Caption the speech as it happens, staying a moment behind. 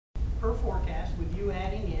forecast with you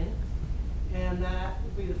adding in, and that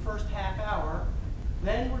will be the first half hour.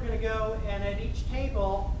 Then we're going to go, and at each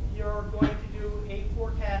table, you're going to do a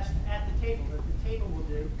forecast at the table that the table will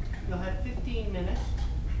do. You'll have 15 minutes.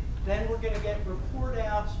 Then we're going to get report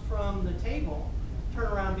outs from the table,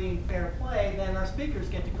 turnaround being fair play. Then our speakers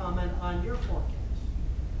get to comment on your forecast.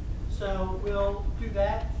 So we'll do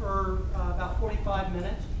that for about 45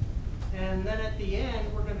 minutes. And then at the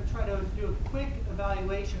end, we're going to try to do a quick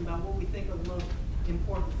evaluation about what we think are the most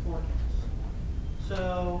important forecasts.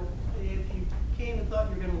 So if you came and thought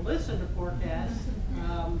you were going to listen to forecasts,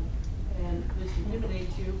 and this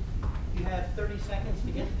intimidates you, you have 30 seconds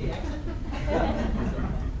to get to the exit.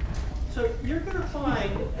 So you're going to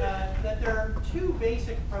find that there are two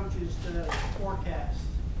basic approaches to forecasts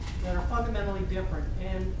that are fundamentally different,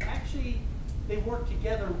 and actually they work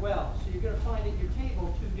together well. So you're going to find at your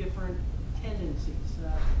table two different tendencies.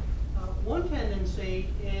 One tendency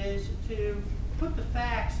is to put the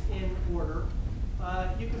facts in order.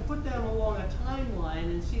 You can put them along a timeline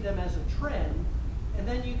and see them as a trend, and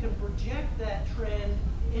then you can project that trend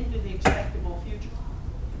into the expectable future.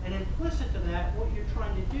 And implicit to that, what you're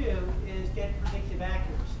trying to do is get predictive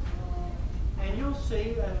accuracy. And you'll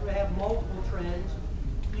see, as we have multiple trends,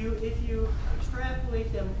 if you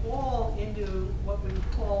extrapolate them all into what we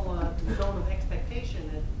would call the zone of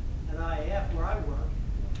expectation at IAF, where I work,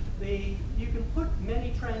 you can put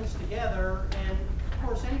many trends together, and of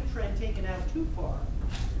course any trend taken out too far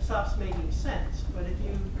stops making sense. But if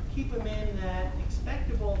you keep them in that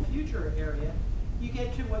expectable future area, you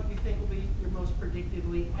get to what you think will be your most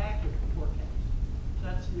predictively accurate forecast. So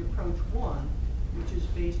that's the approach one, which is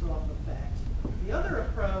based off of facts. The other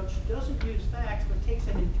approach doesn't use facts, but takes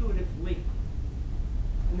an intuitive leap.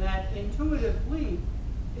 And that intuitive leap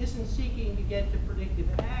isn't seeking to get to predictive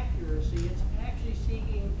accuracy, it's actually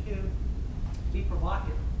seeking to be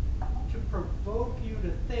provocative, to provoke you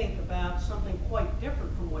to think about something quite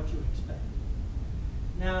different from what you expect.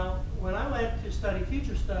 Now, when I went to study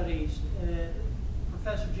future studies,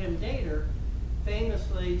 Professor Jim Dater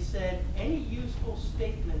famously said, any useful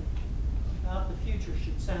statement about the future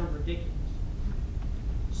should sound ridiculous.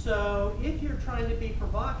 So if you're trying to be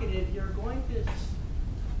provocative, you're going to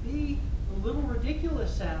be a little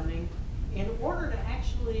ridiculous sounding in order to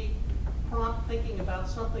actually prompt thinking about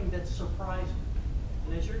something that's surprising.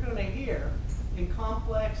 And as you're going to hear, in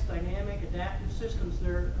complex, dynamic, adaptive systems,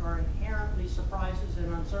 there are inherently surprises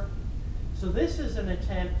and uncertainty. So this is an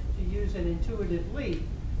attempt to use an intuitive leap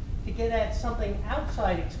to get at something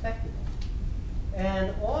outside expected.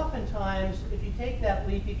 And oftentimes, if you take that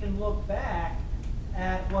leap, you can look back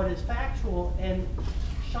at what is factual and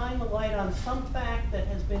shine the light on some fact that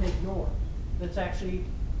has been ignored, that's actually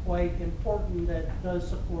quite important, that does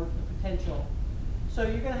support the potential. So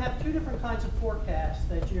you're going to have two different kinds of forecasts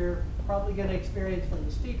that you're probably going to experience from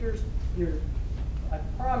the speakers. You're, I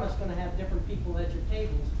promise, going to have different people at your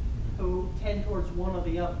tables who tend towards one or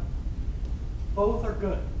the other. Both are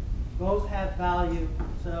good. Both have value.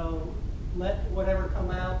 So let whatever come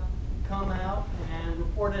out, and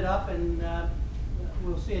report it up, and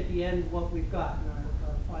we'll see at the end what we've got in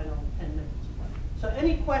our final 10 minutes. So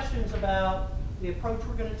any questions about the approach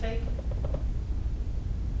we're going to take?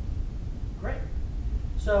 Great.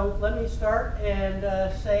 So let me start and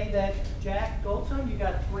say that Jack Goldstone, you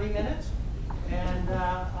got 3 minutes, and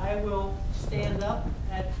I will stand up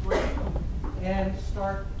at 3 and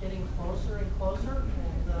start getting closer and closer,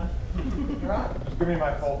 and you're on. Just give me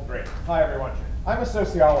my full 3. Hi, everyone. I'm a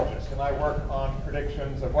sociologist, and I work on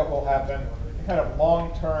predictions of what will happen in kind of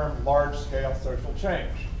long-term, large-scale social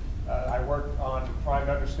change. I work on trying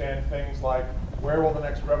to understand things like where will the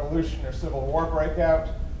next revolution or civil war break out,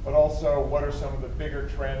 but also what are some of the bigger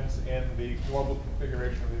trends in the global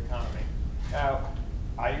configuration of the economy. Now,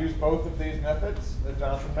 I use both of these methods that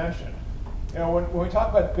Jonathan mentioned. You know, when we talk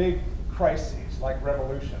about big crises like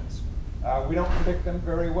revolutions, we don't predict them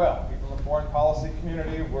very well. People in the foreign policy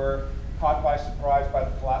community were caught by surprise by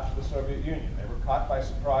the collapse of the Soviet Union. They were caught by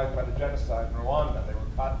surprise by the genocide in Rwanda. They were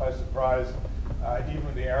caught by surprise even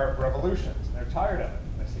with the Arab revolutions. And they're tired of it.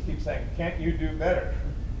 They keep saying, can't you do better?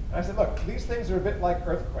 And I said, look, these things are a bit like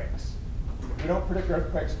earthquakes. We don't predict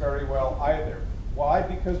earthquakes very well either. Why?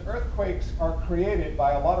 Because earthquakes are created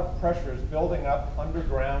by a lot of pressures building up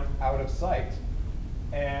underground out of sight.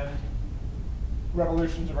 And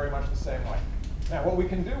revolutions are very much the same way. Now, what we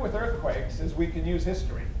can do with earthquakes is we can use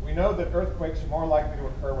history. We know that earthquakes are more likely to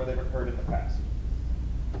occur where they've occurred in the past.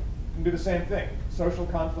 We can do the same thing. Social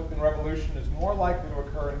conflict and revolution is more likely to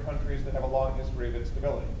occur in countries that have a long history of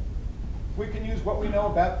instability. We can use what we know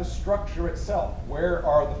about the structure itself. Where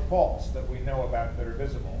are the faults that we know about that are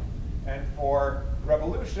visible? And for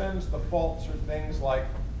revolutions, the faults are things like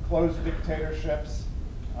closed dictatorships,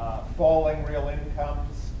 falling real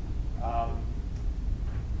incomes,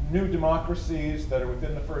 new democracies that are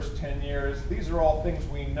within the first 10 years. These are all things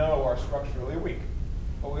we know are structurally weak.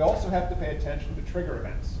 But we also have to pay attention to trigger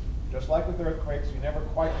events. Just like with earthquakes, you never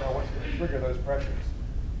quite know what's going to trigger those pressures.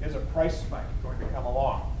 Is a price spike going to come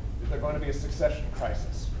along? Is there going to be a succession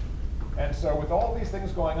crisis? And so with all these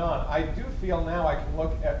things going on, I do feel now I can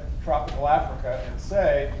look at tropical Africa and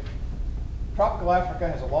say, tropical Africa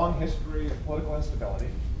has a long history of political instability.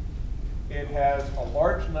 It has a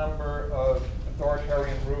large number of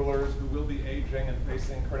authoritarian rulers who will be aging and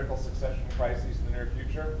facing critical succession crises in the near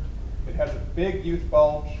future. It has a big youth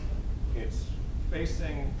bulge. It's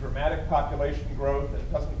facing dramatic population growth and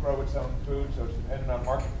it doesn't grow its own food, so it's dependent on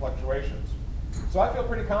market fluctuations. So I feel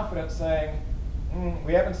pretty confident saying,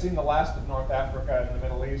 we haven't seen the last of North Africa and the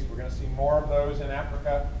Middle East. We're going to see more of those in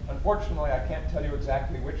Africa. Unfortunately, I can't tell you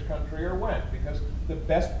exactly which country or when, because the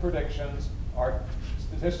best predictions are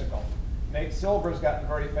statistical. Nate Silver's gotten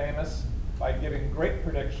very famous by giving great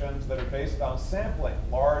predictions that are based on sampling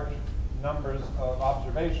large numbers of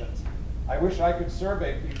observations. I wish I could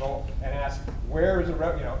survey people and ask, where is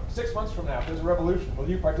a 6 months from now, if there's a revolution, will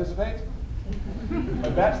you participate?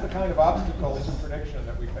 But that's the kind of obstacle in prediction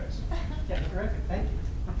that we face. Yeah, terrific, thank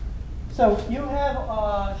you. So you have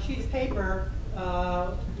a sheet of paper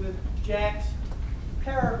with Jack's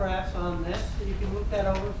paragraphs on this, so you can look that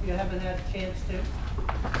over if you haven't had a chance to.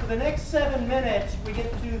 For the next 7 minutes, we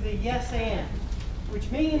get to do the yes and, which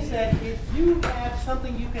means that if you have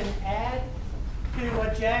something you can add to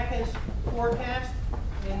what Jack has forecast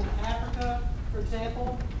in Africa, for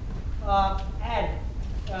example, add it.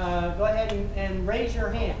 Go ahead and raise your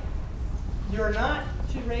hand. You're not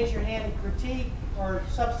to raise your hand and critique or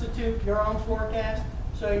substitute your own forecast,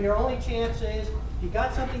 so your only chance is, if you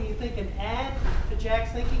got something you think can add to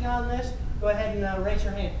Jack's thinking on this, go ahead and raise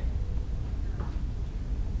your hand.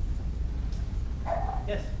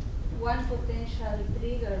 Yes? One potential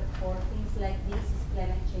trigger for things like this is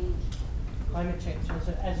climate change. Climate change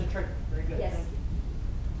as a trigger. Very good. Yes. Thank you.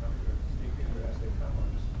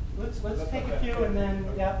 Let's take a few and then,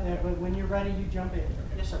 when you're ready, you jump in.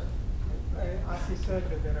 Yes, sir. As you said,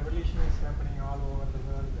 the revolution is happening all over the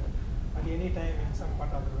world. At any time in some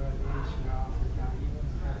part of the world, Asia, Africa, even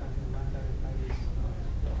in London,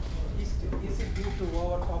 Paris. Is it due to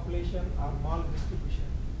overpopulation or maldistribution?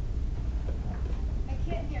 I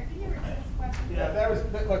can't hear. Can you repeat this question? Yeah,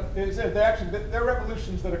 there are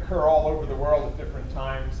revolutions that occur all over the world at different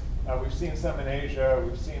times. We've seen some in Asia.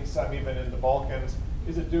 We've seen some even in the Balkans.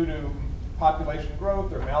 Is it due to population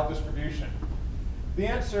growth or maldistribution? The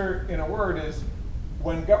answer, in a word, is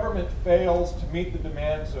when government fails to meet the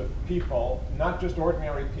demands of people, not just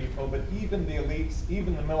ordinary people, but even the elites,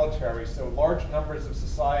 even the military, so large numbers of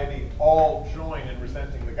society all join in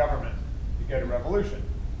resenting the government, you get a revolution.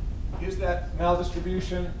 Is that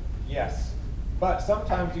maldistribution? Yes. But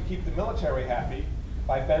sometimes you keep the military happy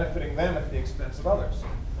by benefiting them at the expense of others.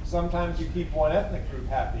 Sometimes you keep one ethnic group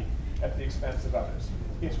happy at the expense of others.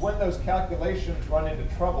 It's when those calculations run into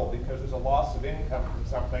trouble because there's a loss of income from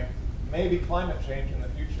something, maybe climate change in the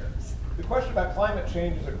future. The question about climate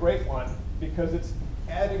change is a great one because it's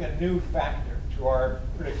adding a new factor to our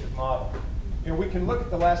predictive model. You know, we can look at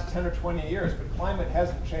the last 10 or 20 years, but climate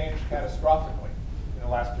hasn't changed catastrophically in the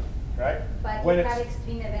last 2, right? But When we have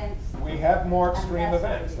extreme events. We have more extreme And that's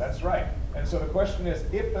events, what it is. that's right. And so the question is,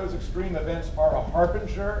 if those extreme events are a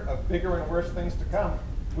harbinger of bigger and worse things to come,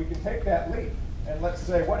 we can take that leap. And let's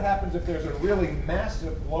say, what happens if there's a really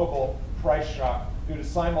massive global price shock due to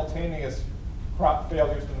simultaneous crop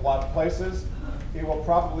failures in a lot of places? It will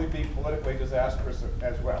probably be politically disastrous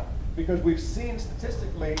as well. Because we've seen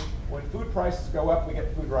statistically, when food prices go up, we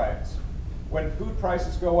get food riots. When food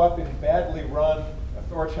prices go up in badly run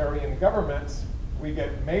authoritarian governments, we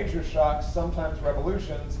get major shocks, sometimes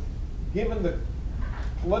revolutions. Given the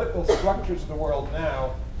political structures of the world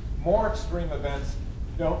now, more extreme events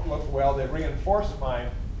don't look well. They reinforce my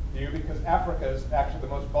view because Africa is actually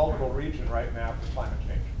the most vulnerable region right now for climate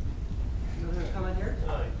change. You want to comment here?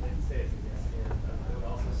 No, I didn't say it's a yes, and I would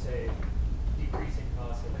also say decreasing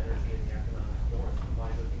costs of energy in the economic north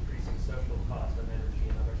combined with increasing social cost of energy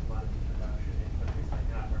and other commodity production in countries like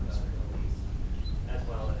Africa and the Middle East, as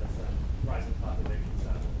well as rising population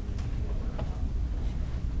size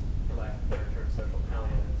for lack of a better term, social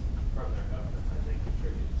palliatives from their governments, I think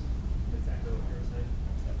contributes exactly what you were saying.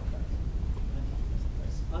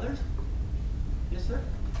 Others? Yes, sir?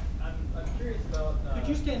 I'm curious about. Could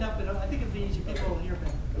you stand up? I think it'd be easier. People will hear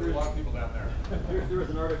better. There's a lot of people down there. There was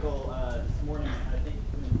an article this morning, I think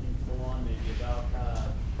in Salon maybe, about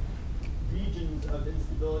regions of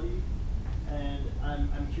instability, and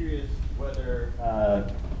I'm curious whether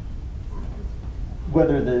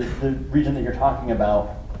the region that you're talking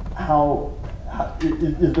about, how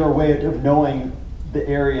is there a way of knowing the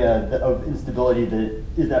area of instability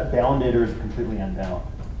is that bounded or is it completely unbound?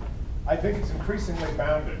 I think it's increasingly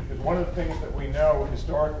bounded, because one of the things that we know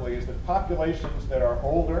historically is that populations that are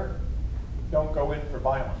older don't go in for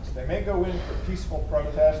violence. They may go in for peaceful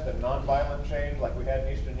protest and nonviolent change like we had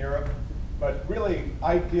in Eastern Europe, but really,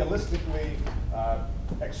 idealistically,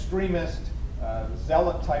 extremist,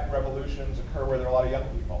 zealot-type revolutions occur where there are a lot of young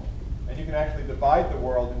people. And you can actually divide the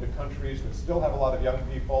world into countries that still have a lot of young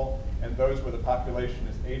people and those where the population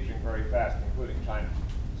is aging very fast, including China.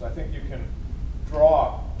 So I think you can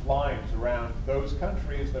draw lines around those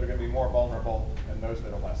countries that are going to be more vulnerable and those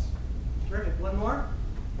that are less. Terrific. One more?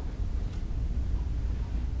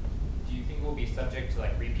 Do you think we'll be subject to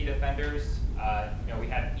like repeat offenders? We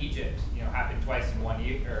had Egypt, happen twice in 1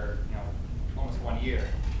 year, or almost 1 year.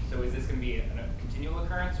 So is this going to be a continual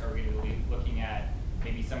occurrence, or are we going to be looking at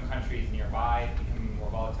maybe some countries nearby becoming more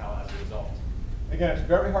volatile as a result? Again, it's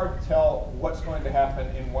very hard to tell what's going to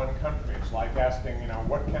happen in one country. It's like asking,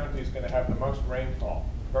 what county is going to have the most rainfall.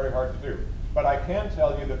 Very hard to do. But I can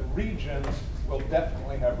tell you that regions will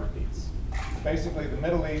definitely have repeats. Basically, the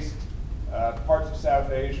Middle East, parts of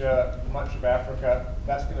South Asia, much of Africa,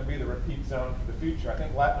 that's going to be the repeat zone for the future. I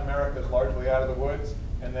think Latin America is largely out of the woods,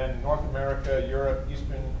 and then North America, Europe,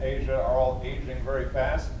 Eastern Asia are all aging very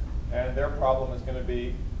fast, and their problem is going to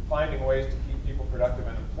be finding ways to keep people productive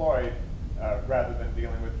and employed rather than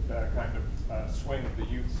dealing with kind of swing of the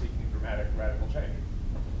youth seeking dramatic radical change.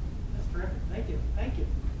 That's terrific. Thank you. Thank you.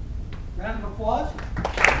 Round of applause.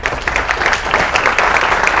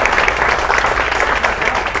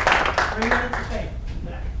 3 minutes to take.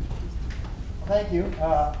 Thank you.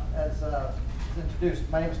 As introduced,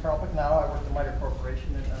 my name is Picconatto. I work at Miter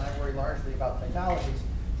Corporation, and I worry largely about technologies,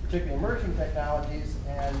 particularly emerging technologies,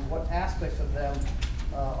 and what aspects of them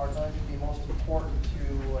are going to be most important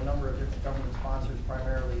to a number of different government sponsors,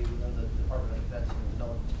 primarily within the Department of Defense and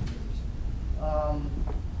intelligence communities.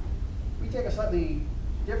 We take a slightly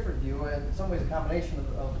different view, and in some ways a combination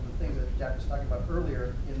of the things that Jack was talking about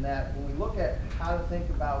earlier, in that when we look at how to think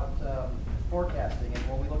about forecasting, and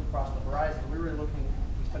when we look across the horizon, we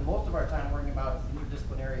spend most of our time worrying about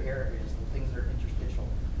interdisciplinary areas, the things that are interstitial.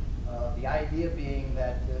 The idea being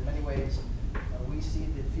that in many ways we see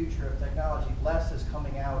the future of technology less as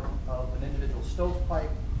coming out of an individual stovepipe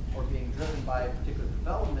or being driven by a particular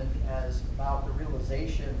development as about the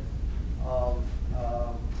realization of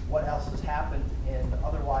what else has happened in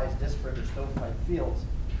otherwise disparate or stovepipe fields,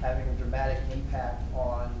 having a dramatic impact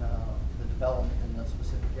on the development in a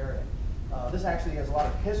specific area. This actually has a lot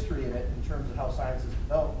of history in it in terms of how science has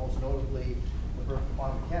developed. Most notably, the birth of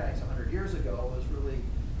quantum mechanics 100 years ago was really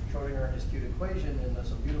Schrodinger and his cute equation in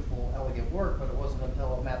some beautiful, elegant work, but it wasn't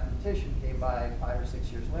until a mathematician came by 5 or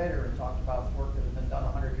 6 years later and talked about work that had been done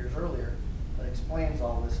 100 years earlier that explains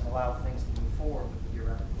all this and allows things to move forward with the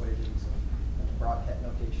theorem equations and the Broadhead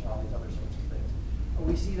notation, all these other sorts of things. But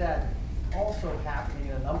we see that also happening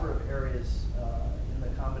in a number of areas in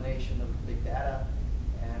the combination of big data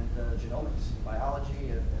and genomics,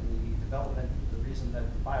 biology, and the development. The reason that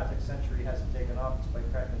the biotech century hasn't taken off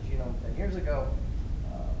despite cracking the genome 10 years ago,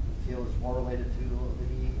 we feel is more related to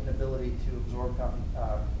the inability to absorb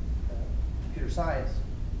computer science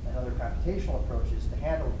and other computational approaches to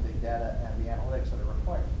handle the big data and the analytics that are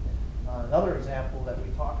required. Another example that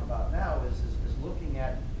we talk about now is looking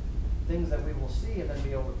at things that we will see and then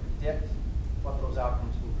be able to predict what those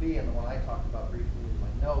outcomes will be. And the one I talked about briefly in my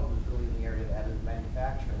note was really in the area of additive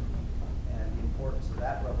manufacturing and the importance of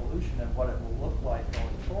that revolution and what it will look like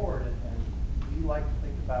going forward. And we like to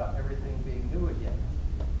think about everything being new again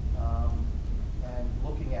and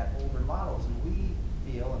looking at older models. And we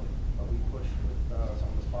feel, and what we push with some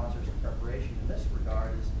of the sponsors in preparation in this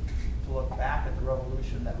regard, is to look back at the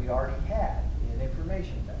revolution that we already had in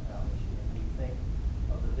information technology. And we think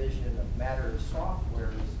of the vision of matter as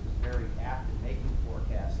software is very apt in making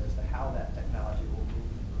forecasts as to how that technology will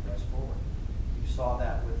move and progress forward. You saw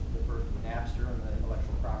that with the birth of Napster and the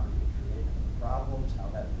intellectual property it created and the problems, how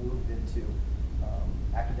that moved into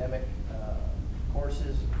academic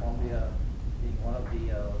courses, Columbia being one of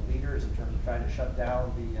the leaders in terms of trying to shut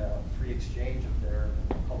down the free exchange of their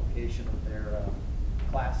publication of their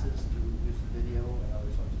classes through use of video and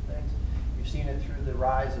other sorts of things. You've seen it through the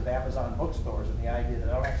rise of Amazon bookstores and the idea that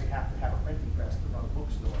I don't actually have to have a printing press to run a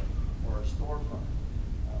bookstore or a storefront.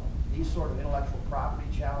 These sort of intellectual property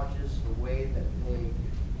challenges, the way that they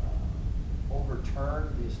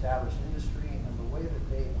overturn the established industry and the way that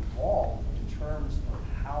they evolve in terms of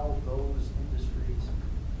how those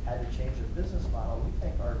had to change their business model, we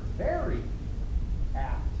think are very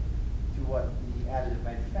apt to what the additive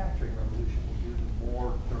manufacturing revolution will do to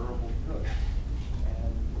more durable goods.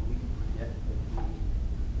 And we predict that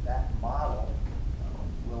that model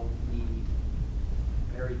will be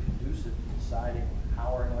very conducive to deciding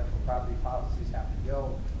how our intellectual property policies have to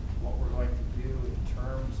go, what we're going to do in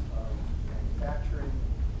terms of manufacturing,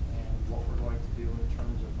 and what we're going to do in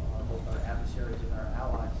terms of both our adversaries and our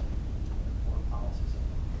allies in foreign policies.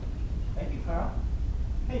 Thank you, Carl.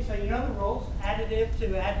 Okay, so you know the rules, additive to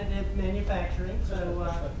additive manufacturing. So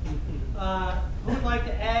who would like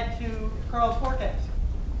to add to Carl's forecast?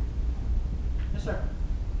 Yes, sir.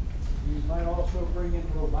 You might also bring in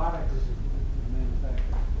robotics in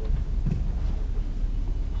manufacturing.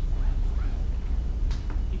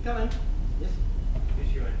 Keep coming. Yes.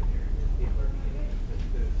 Issue engineering, and people are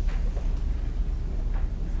being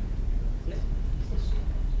Yes.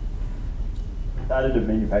 Additive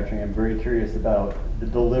manufacturing, I'm very curious about the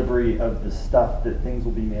delivery of the stuff that things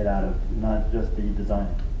will be made out of, not just the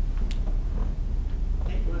design.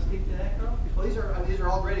 Okay, you want to speak to that, Carl? Well, these are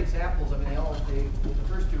all great examples. I mean, the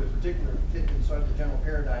first two in particular fit in sort of the general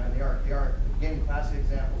paradigm, and they are again classic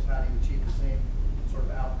examples. How do you achieve the same sort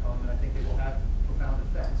of outcome? And I think they will have profound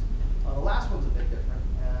effects. The last one's a bit different,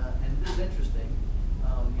 and it is interesting.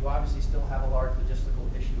 You obviously still have a large logistical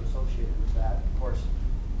issue associated with that. Of course,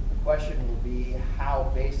 the question will be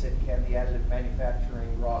how basic can the additive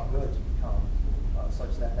manufacturing raw goods become,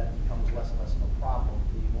 such that that becomes less and less of a problem.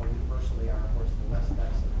 The more universal they are, of course, the less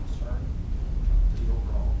that's a concern to the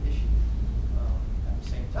overall issue. At the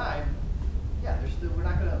same time, yeah, we're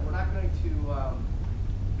not going to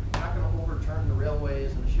overturn the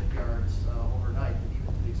railways and the shipyards overnight, but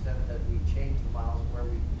even to the extent that we change the models of where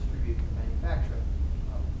we distribute and manufacture,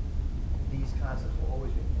 these concepts will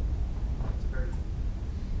always be important. It's very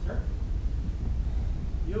Sir.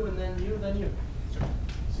 You and then you, then you.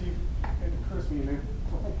 See, it occurs to me,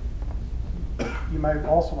 you might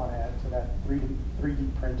also want to add to that 3D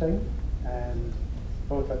printing, and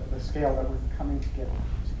both at the scale that we're coming to get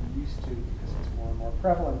to be used to because it's more and more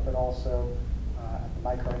prevalent, but also at the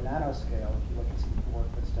micro and nano scale. If you look at some of the work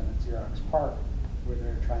that's done at Xerox PARC, where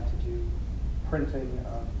they're trying to do printing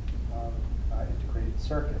of integrated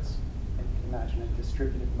circuits, and you can imagine a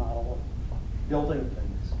distributed model of building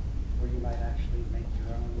things where you might actually make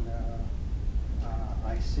your own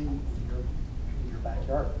IC in your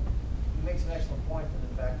backyard. He makes an excellent point, and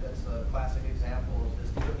in fact, that's a classic example of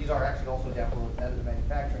this. These are actually also examples of additive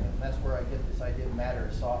manufacturing, and that's where I get this idea of matter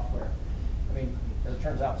as software. I mean, as it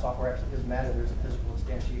turns out, software actually is matter. There's a physical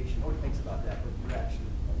instantiation. Nobody thinks about that, but you're actually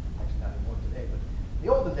not anymore today. But in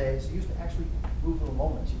the olden days, you used to actually move little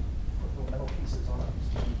moments. You put little metal pieces on a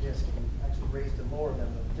spinning disc, and you actually raised and lowered them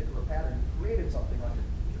in a particular pattern. You created something on your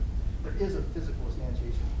computer. There is a physical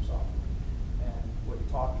instantiation from software. And what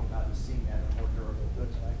you're talking about is seeing that in more durable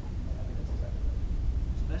goods. And I think that's exactly right.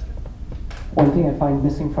 Semester. One thing I find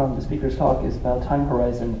missing from the speaker's talk is about time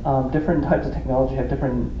horizon. Different types of technology have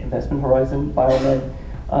different investment horizon. Biomed,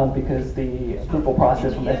 because the approval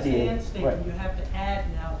process from Yes, FDA. and statement, Right. you have to add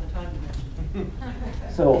now the time dimension.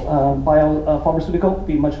 So pharmaceutical would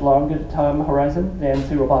be much longer time horizon than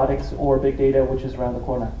say robotics or big data, which is around the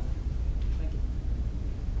corner. Thank you.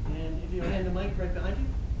 And if you hand the mic right behind you.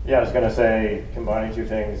 Yeah, I was going to say, combining two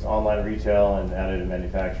things, online retail and additive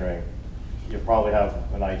manufacturing, you probably have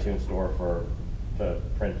an iTunes store to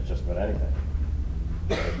print just about anything.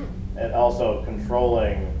 And also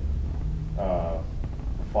controlling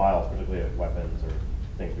files, particularly of weapons or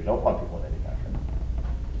things we don't want people in manufacturing.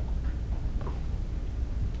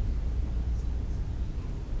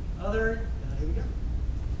 Here we go.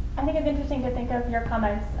 I think it's interesting to think of your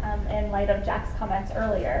comments in light of Jack's comments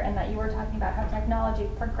earlier, and that you were talking about how technology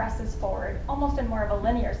progresses forward almost in more of a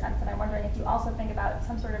linear sense. And I'm wondering if you also think about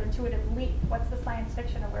some sort of intuitive leap. What's the science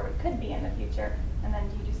fiction of where we could be in the future? And then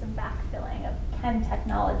do you do some backfilling of can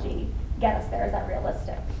technology get us there? Is that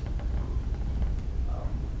realistic?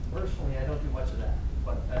 Personally, I don't do much of that,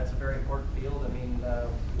 but that's a very important field. I mean, we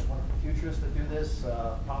have wonderful futurists that do this,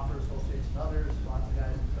 Popper Associates and others, lots of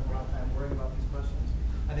guys who spend a lot of time worrying about these questions.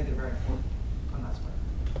 I think they're very important. I'm not smart.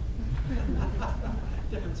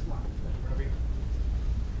 Different smart.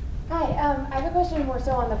 Hi, I have a question more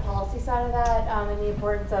so on the policy side of that, and the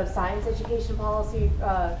importance of science education policy,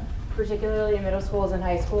 particularly in middle schools and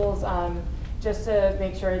high schools, just to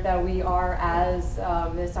make sure that we are, as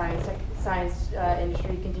the science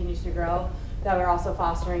industry continues to grow, that we're also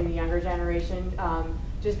fostering the younger generation.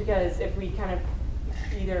 Just because if we kind of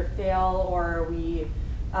either fail or we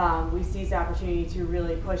seize the opportunity to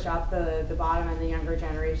really push up the bottom and the younger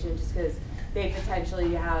generation, just because they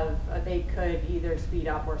potentially have, they could either speed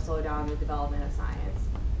up or slow down the development of science.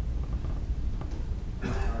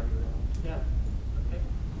 Yeah. Okay.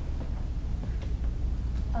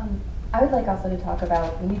 I would like also to talk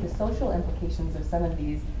about maybe the social implications of some of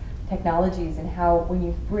these technologies and how when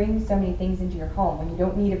you bring so many things into your home, when you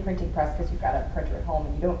don't need a printing press because you've got a printer at home,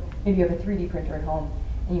 and you don't, maybe you have a 3D printer at home,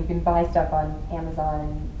 and you can buy stuff on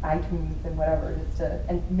Amazon, iTunes, and whatever, just to,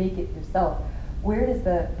 and make it yourself. Where does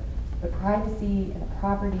the privacy and the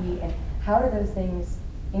property, and how do those things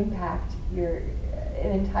impact your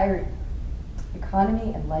an entire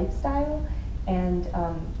economy and lifestyle? And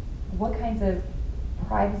what kinds of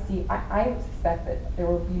privacy, I suspect that there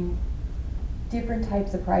will be different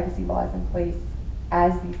types of privacy laws in place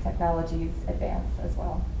as these technologies advance as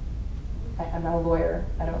well. I'm not a lawyer.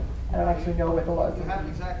 I don't actually know what the laws are. You have it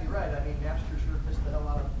exactly right. I mean, Napster sure pissed the hell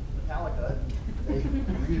out of Metallica. They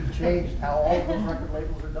really changed how all of those record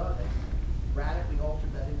labels are done. They radically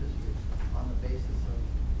altered that industry on the basis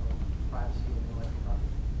of privacy and intellectual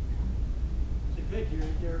property. So good.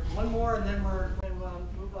 You're one more, and then we're going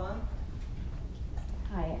to move on.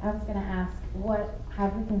 Hi, I was going to ask,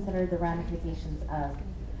 have we considered the ramifications of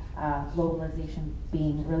globalization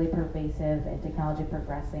being really pervasive and technology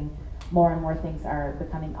progressing? More and more things are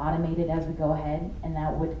becoming automated as we go ahead, and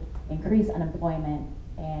that would increase unemployment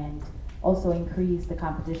and also increase the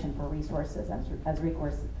competition for resources as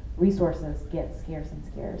resources get scarce and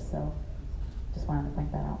scarce. So just wanted to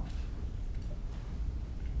point that out.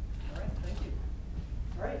 All right, thank you.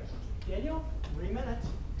 All right, Daniel, 3 minutes.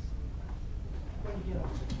 When you get up.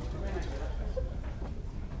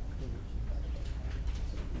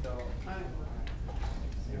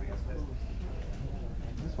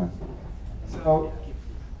 This one. So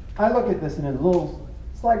I look at this in a little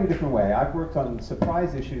slightly different way. I've worked on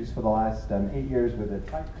surprise issues for the last 8 years with a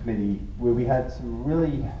type committee where we had some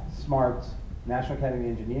really smart National Academy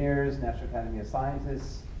of Engineers, National Academy of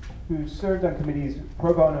Scientists who served on committees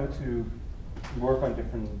pro bono to work on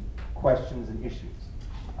different questions and issues.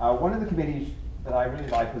 One of the committees that I really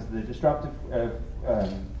liked was the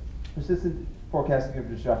persistent forecasting of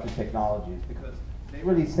disruptive technologies, because they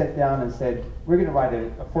really sat down and said, we're going to write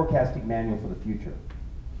a forecasting manual for the future.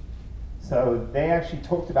 So they actually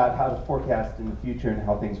talked about how to forecast in the future and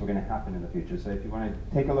how things were going to happen in the future. So if you want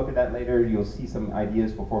to take a look at that later, you'll see some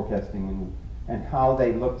ideas for forecasting and how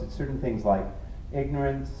they looked at certain things like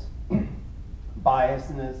ignorance,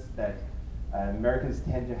 biasness that Americans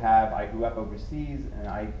tend to have. I grew up overseas, and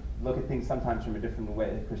I look at things sometimes from a different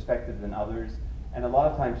perspective than others, and a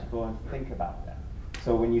lot of times people don't think about that.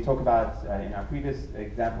 So when you talk about, in our previous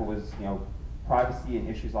example was, privacy and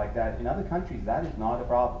issues like that, in other countries that is not a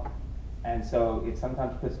problem. And so it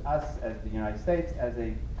sometimes puts us as the United States as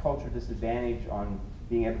a cultural disadvantage on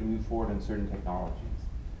being able to move forward on certain technologies.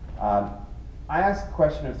 I asked a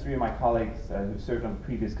question of 3 of my colleagues who served on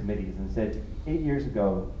previous committees and said, 8 years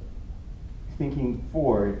ago, thinking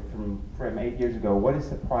forward from 8 years ago, what has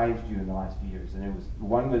surprised you in the last few years? And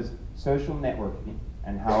one was social networking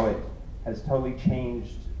and how it has totally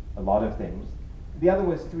changed a lot of things. The other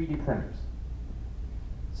was 3D printers.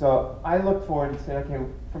 So I looked forward and said, okay,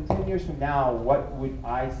 from 10 years from now, what would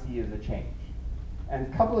I see as a change? And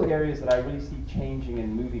a couple of areas that I really see changing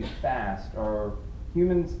and moving fast are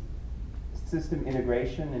human system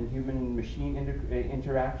integration and human-machine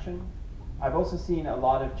interaction. I've also seen a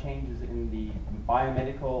lot of changes in the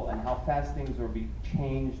biomedical and how fast things are being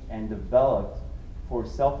changed and developed for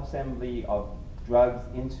self-assembly of drugs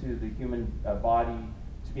into the human body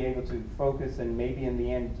to be able to focus and maybe in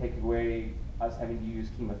the end take away us having to use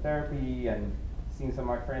chemotherapy, and seeing some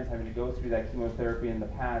of my friends having to go through that chemotherapy in the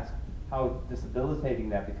past, how disabilitating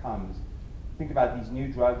that becomes. Think about these new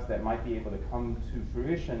drugs that might be able to come to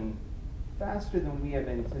fruition faster than we have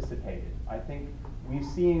anticipated. I think we've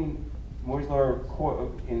seen Moore's law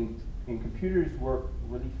in computers work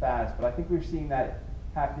really fast, but I think we're seeing that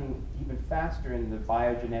happening even faster in the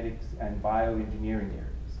biogenetics and bioengineering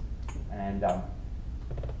areas. And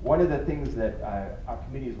one of the things that our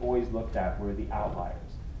committee has always looked at were the outliers,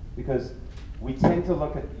 because we tend to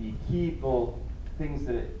look at the key things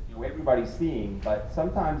that everybody's seeing, but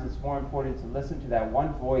sometimes it's more important to listen to that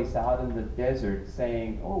one voice out in the desert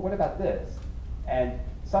saying, oh, what about this? And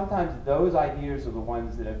sometimes those ideas are the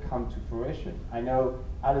ones that have come to fruition. I know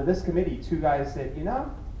out of this committee, 2 guys said,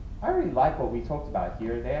 I really like what we talked about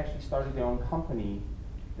here. They actually started their own company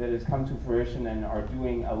that has come to fruition and are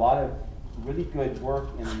doing a lot of really good work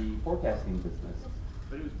in the forecasting business.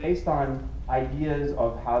 But it was based on ideas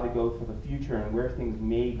of how to go for the future and where things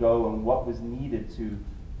may go and what was needed to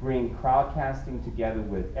bring crowdcasting together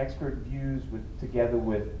with expert views, together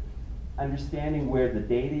with understanding where the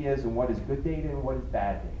data is and what is good data and what is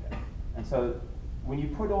bad data. And so when you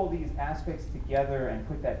put all these aspects together and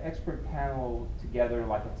put that expert panel together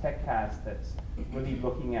like a tech cast that's really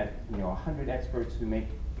looking at 100 experts who make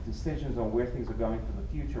decisions on where things are going for the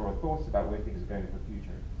future or thoughts about where things are going for the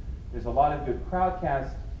future. There's a lot of good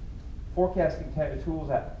crowdcast forecasting tools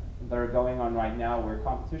that are going on right now where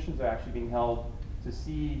competitions are actually being held to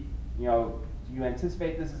see, do you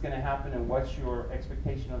anticipate this is going to happen and what's your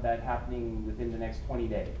expectation of that happening within the next 20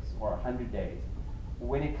 days or 100 days.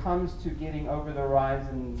 When it comes to getting over the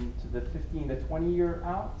horizon to the 15 to 20 year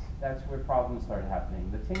out, that's where problems start happening.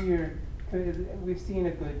 The 10-year, we've seen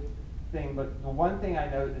a good thing, but the one thing I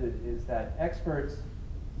noted is that experts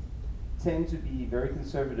tend to be very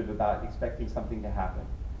conservative about expecting something to happen.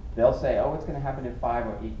 They'll say, oh, it's going to happen in 5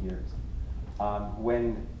 or 8 years.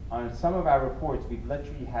 When on some of our reports, we've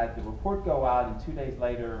literally had the report go out and 2 days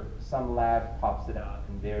later, some lab pops it out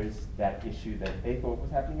and there's that issue that they thought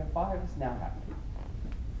was happening in 5, is now happening.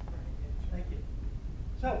 Thank you.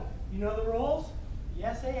 So, you know the rules?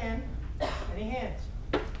 Yes and. Any hands?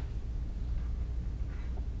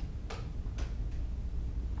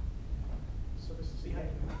 So this is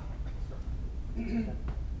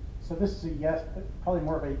So this is a yes, probably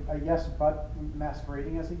more of a yes but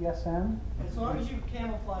masquerading as a yes and. As long as you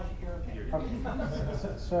camouflage it, you're okay.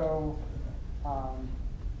 So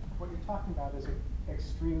what you're talking about is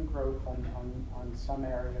extreme growth on some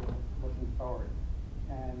area looking forward.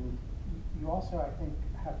 And you also, I think,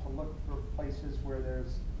 have to look for places where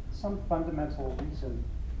there's some fundamental reason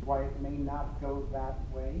why it may not go that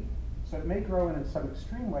way. So it may grow in some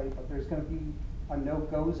extreme way, but there's going to be a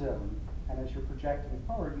no-go zone. And as you're projecting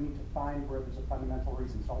forward, you need to find where there's a fundamental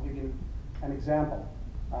reason. So I'll give you an example.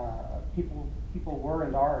 People were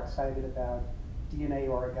and are excited about DNA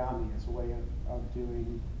origami as a way of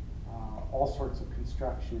doing all sorts of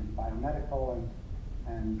construction in biomedical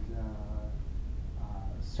and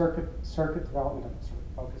circuit development. I'm sort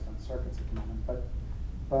of focused on circuits at the moment,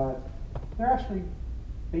 but there are actually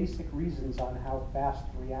basic reasons on how fast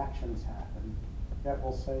reactions happen that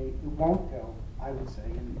will say it won't go, I would say,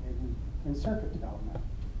 in circuit development.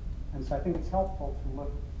 And so I think it's helpful to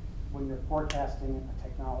look, when you're forecasting a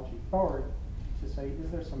technology forward, to say,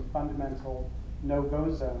 is there some fundamental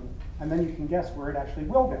no-go zone? And then you can guess where it actually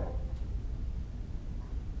will go.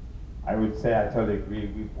 I would say I totally agree.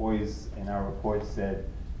 We've always, in our reports, said,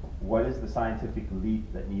 what is the scientific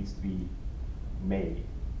leap that needs to be made?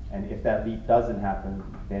 And if that leap doesn't happen,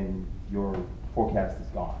 then your forecast is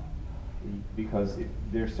gone. Because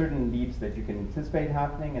there are certain leaps that you can anticipate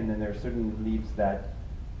happening, and then there are certain leaps that,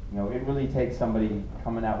 it really takes somebody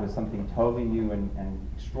coming out with something totally new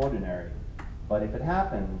and extraordinary. But if it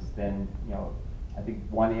happens, then, I think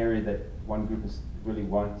one area that one group really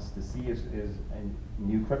wants to see is a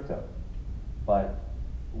new crypto. But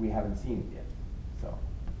we haven't seen it yet, so.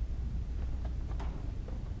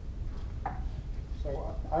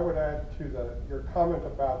 So I would add to your comment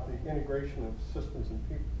about the integration of systems and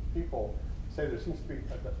people, say there seems to be,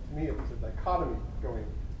 to me, it's a dichotomy going.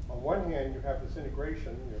 On one hand, you have this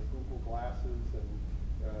integration, Google Glasses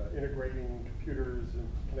and integrating computers and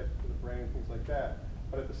connected to the brain, things like that.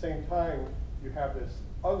 But at the same time, you have this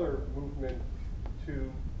other movement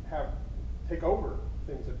to take over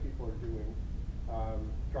things that people are doing,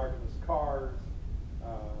 driverless cars,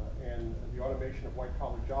 and the automation of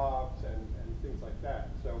white-collar jobs and things like that.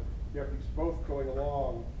 So you have these both going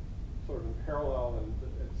along sort of in parallel and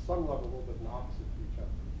at some level a little bit in opposite to each other.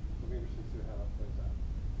 It'll be interesting to see how that plays out.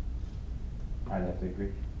 I'd have to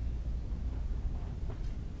agree.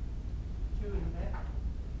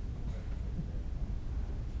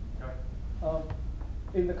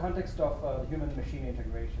 In the context of human-machine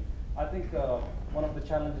integration, I think one of the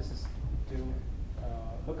challenges is to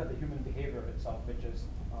look at the human behavior itself, which is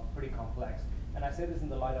pretty complex. And I say this in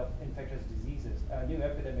the light of infectious diseases. A new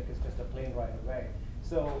epidemic is just a plane ride away.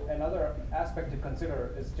 So another aspect to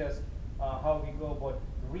consider is just how we go about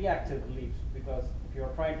reactive leaps, because if you're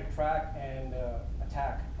trying to track and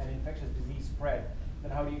attack an infectious disease spread,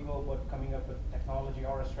 then how do you go about coming up with technology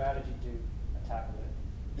or a strategy to tackle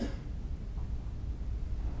it?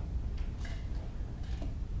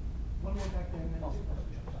 One more back there.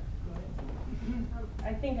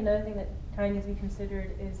 I think another thing that kind of needs to be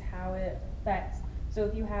considered is how it affects. So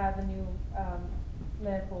if you have a new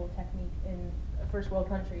medical technique in a first world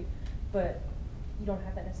country, but you don't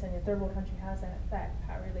have that necessarily in a third world country, how does that affect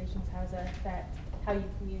power relations? How does that affect how you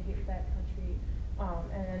communicate with that country?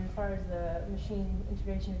 And then as far as the machine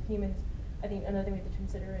integration with humans, I think another thing we have to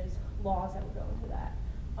consider is laws that would go into that.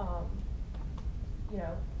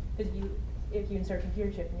 Because if you insert a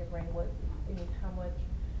computer chip in your brain, how much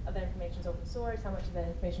of that information is open source, how much of that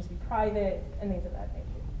information is be private, and things of that nature.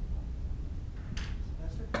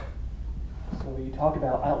 So you talk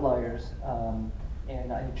about outliers,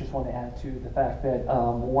 and I just want to add to the fact that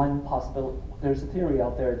one possibility, there's a theory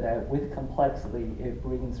out there that with complexity, it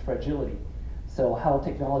brings fragility. So how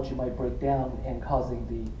technology might break down and causing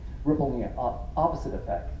the rippling opposite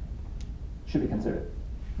effect should be considered.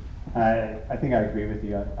 I think I agree with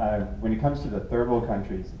you. When it comes to the third world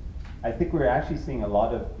countries, I think we're actually seeing a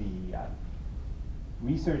lot of the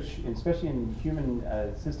research, especially in human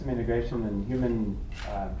system integration and human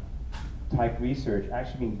type research,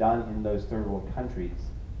 actually being done in those third world countries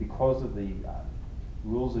because of the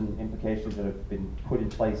rules and implications that have been put in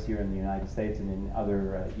place here in the United States and in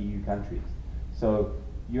other EU countries. So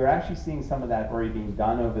you're actually seeing some of that already being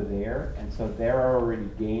done over there, and so they're already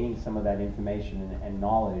gaining some of that information and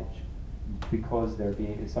knowledge because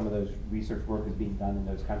some of those research work is being done in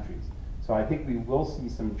those countries. So I think we will see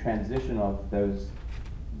some transition of those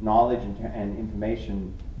knowledge and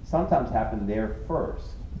information sometimes happen there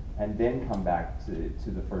first and then come back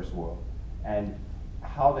to the first world. And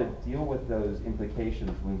how to deal with those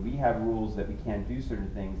implications when we have rules that we can't do certain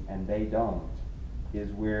things and they don't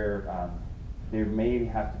is where there may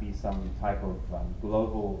have to be some type of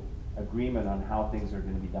global agreement on how things are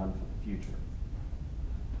going to be done for the future.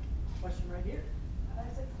 Question right here.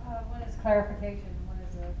 One is clarification, one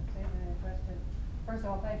is a statement and a question. First of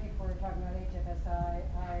all, thank you for talking about HFSI.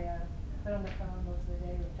 I've been on the phone most of the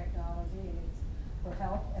day with technology, and it's for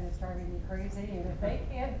health, and it's driving me crazy. And if they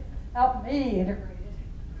can't help me integrate it,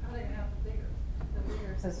 how are they going to help the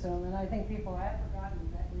bigger system? And I think people have forgotten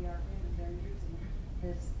that we are humans and using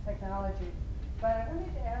this technology. But I wanted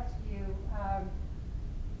to ask you,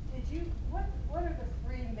 what are the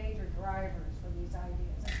three major drivers for these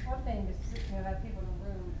ideas? It's one thing to have people in a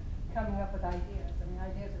room coming up with ideas. I mean,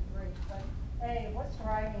 ideas are great, but A, what's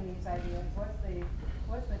driving these ideas? What's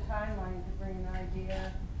the timeline to bring an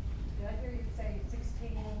idea? Did I hear you say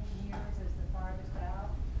 16 years is the farthest out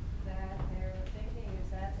that they're thinking? Is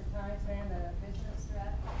that the time span, the business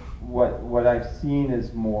strategy? What I've seen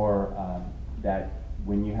is more that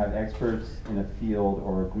when you have experts in a field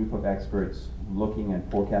or a group of experts looking and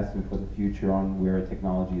forecasting for the future on where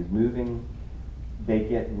technology is moving, they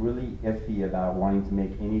get really iffy about wanting to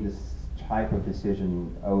make any type of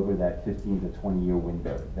decision over that 15 to 20 year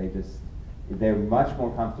window. They're much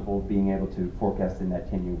more comfortable being able to forecast in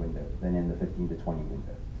that 10-year window than in the 15 to 20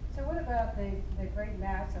 window. So what about the great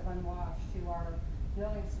mass of unwashed who are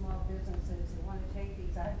building small businesses and want to take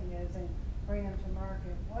these ideas and bring them to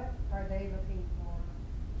market? What are they looking for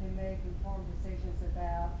to make informed decisions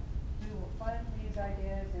about who will fund these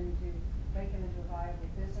ideas and to make them into a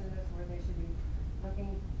viable business, where they should be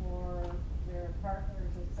looking for their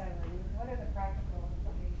partners, etc.? What are the practical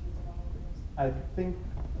implications of all of this? I think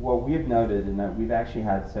what we've noted, and that we've actually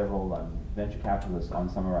had several venture capitalists on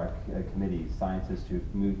some of our committees, scientists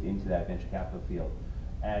who've moved into that venture capital field.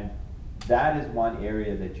 And that is one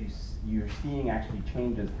area that you're seeing actually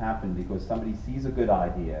changes happen because somebody sees a good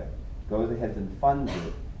idea, goes ahead and funds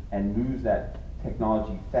it, and moves that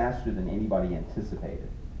technology faster than anybody anticipated.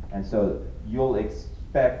 And so you'll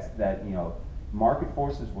expect that market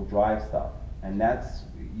forces will drive stuff. And that's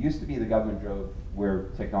used to be the government drove where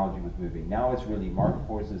technology was moving. Now it's really market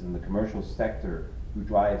forces in the commercial sector who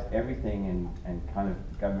drives everything, and kind of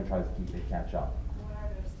the government tries to keep it catch up.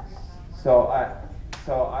 So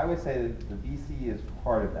I would say that the VC is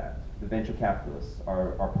part of that. The venture capitalists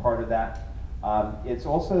are part of that. It's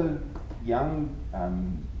also young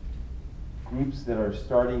groups that are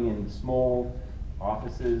starting in small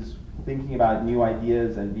offices, thinking about new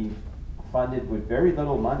ideas and being funded with very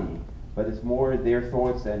little money, but it's more their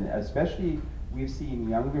thoughts, and especially we've seen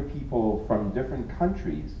younger people from different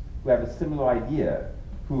countries who have a similar idea,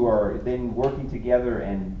 who are then working together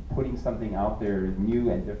and putting something out there new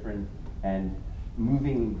and different and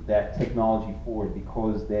moving that technology forward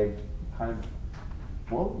because they've kind of,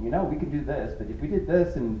 well, we could do this, but if we did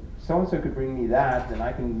this and so-and-so could bring me that, then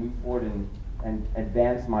I can move forward and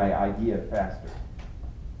advance my idea faster.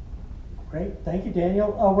 Great, thank you,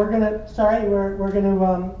 Daniel. We're gonna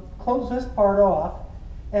close this part off,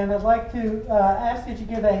 and I'd like to ask that you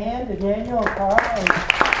give a hand to Daniel and Carl and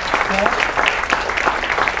Jack.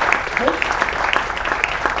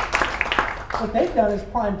 What they've done is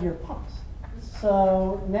primed your pumps.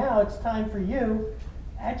 So now it's time for you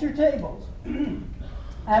at your tables,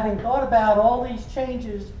 having thought about all these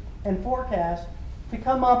changes and forecasts, to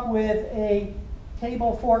come up with a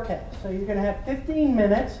table forecast. So you're going to have 15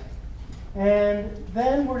 minutes, and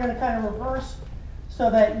then we're going to kind of reverse so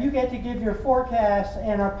that you get to give your forecast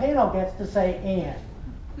and our panel gets to say and.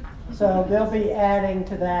 So they'll be adding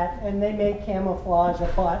to that, and they may camouflage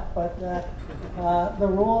a butt, but the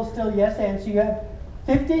rule is still yes and. So you have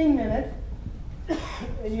 15 minutes,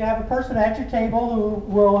 and you have a person at your table who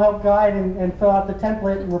will help guide and fill out the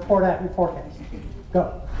template and report out your forecast.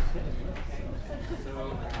 Go.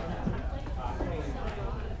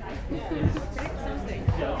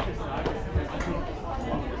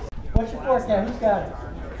 What's your forecast? Who's got it?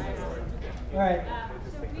 All right.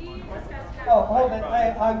 Oh, hold it.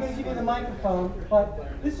 I'm going to give you the microphone,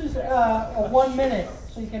 but this is a 1 minute,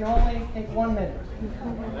 so you can only take 1 minute.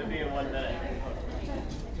 Maybe in 1 minute.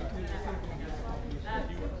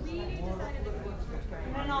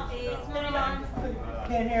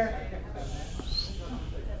 Can't hear.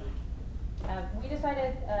 We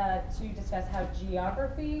decided to discuss how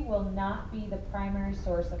geography will not be the primary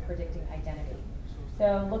source of predicting identity.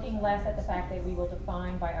 So looking less at the fact that we will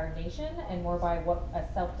define by our nation and more by what a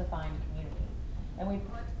self-defined community. And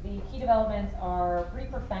the key developments are pretty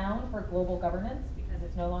profound for global governance because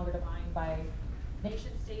it's no longer defined by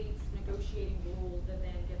nation states negotiating rules that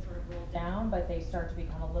then get sort of rolled down, but they start to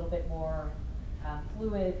become a little bit more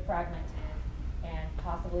fluid, fragmented, and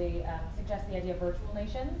possibly suggest the idea of virtual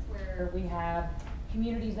nations where we have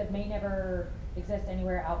communities that may never exist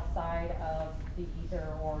anywhere outside of the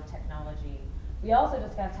ether or technology. We also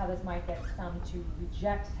discussed how this might get some to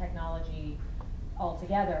reject technology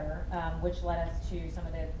altogether, which led us to some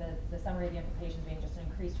of the summary of the implications being just an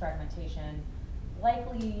increased fragmentation,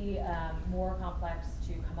 likely more complex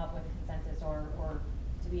to come up with consensus or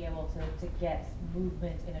to be able to get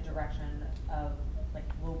movement in a direction of like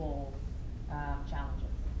global challenges.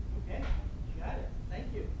 Okay, got it.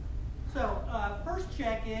 Thank you. So first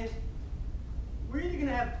check is, we're either going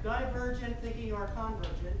to have divergent thinking or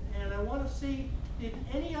convergent, and I want to see if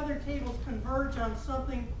any other tables converge on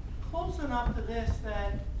something close enough to this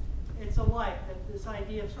that it's alike, that this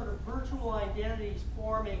idea of sort of virtual identities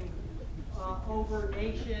forming over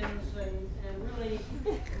nations and really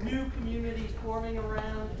new communities forming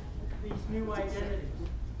around these new identities.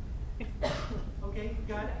 Okay,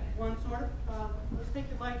 you got one sort of. Let's take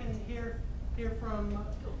the mic and hear from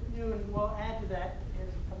you, and we'll add to that.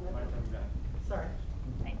 Sorry.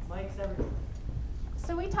 Thanks. Mike's everything.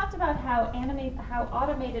 So we talked about how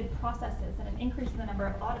automated processes and an increase in the number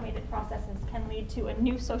of automated processes can lead to a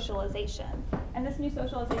new socialization. And this new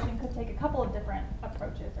socialization could take a couple of different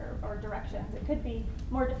approaches or directions. It could be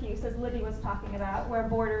more diffuse, as Libby was talking about, where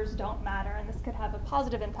borders don't matter, and this could have a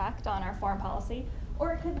positive impact on our foreign policy.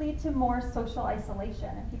 Or it could lead to more social isolation,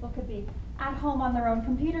 and people could be at home on their own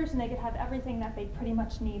computers and they could have everything that they pretty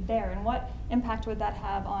much need there. And what impact would that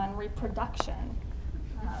have on reproduction?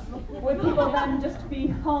 Would people then just be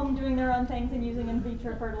home doing their own things and using in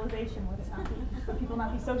vitro fertilization? Would people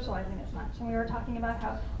not be socializing as much? And we were talking about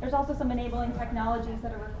how there's also some enabling technologies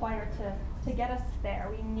that are required to get us there.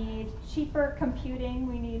 We need cheaper computing,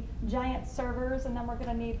 we need giant servers, and then we're going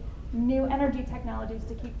to need new energy technologies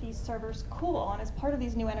to keep these servers cool. And as part of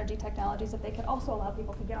these new energy technologies, if they could also allow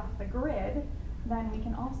people to get off the grid, then we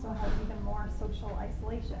can also have even more social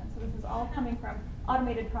isolation. So this is all coming from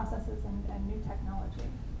automated processes and new technology.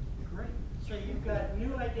 Great. So you've got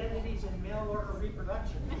new identities in mail order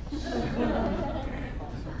reproduction.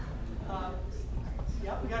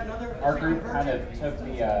 Yeah, we got another. Our group kind of took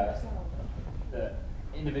the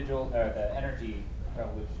individual or the energy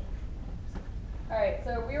revolution. All right,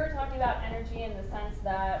 so we were talking about energy in the sense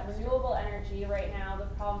that renewable energy right now, the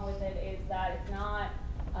problem with it is that it's not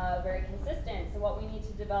very consistent. So what we need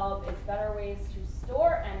to develop is better ways to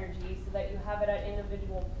store energy so that you have it at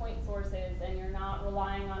individual point sources and you're not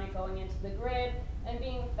relying on it going into the grid and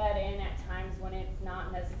being fed in at times when it's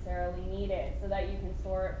not necessarily needed, so that you can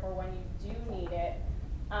store it for when you do need it.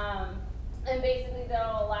 And basically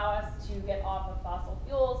that'll allow us to get off of fossil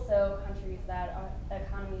fuels, so countries that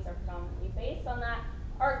economies are predominantly based on that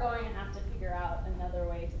are going to have to figure out another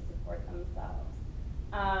way to support themselves.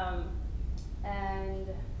 And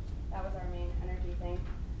that was our main energy thing.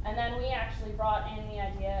 And then we actually brought in the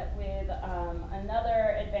idea with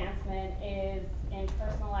another advancement is in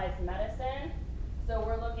personalized medicine. So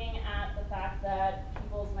we're looking at the fact that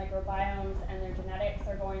people's microbiomes and their genetics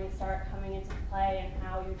are going to start coming into play and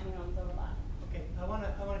how your genomes overlap. Okay, I want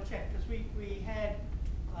to check because we had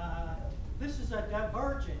this is a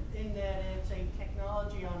divergent in that it's a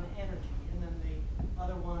technology on energy and then the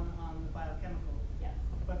other one on the biochemical. Yes.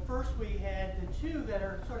 But first we had the two that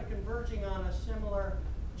are sort of converging on a similar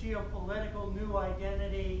geopolitical new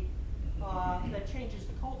identity that changes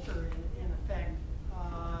the culture in effect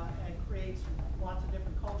and creates lots of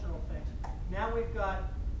different cultural effects. Now we've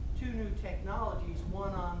got two new technologies, one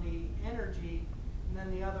on the energy and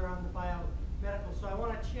then the other on the medical. So I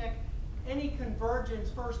want to check any convergence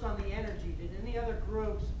first on the energy. Did any other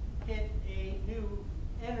groups hit a new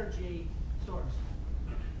energy source?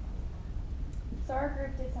 So our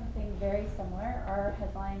group did something very similar. Our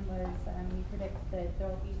headline was, we predict that there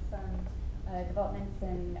will be some developments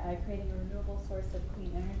in creating a renewable source of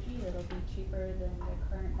clean energy that will be cheaper than the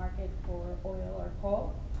current market for oil or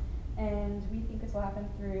coal. And we think this will happen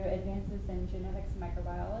through advances in genetics and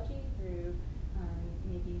microbiology, through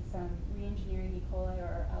maybe some re-engineering E. coli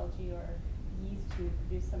or algae or yeast to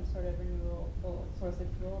produce some sort of renewable source of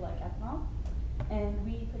fuel like ethanol. And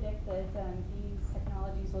we predict that these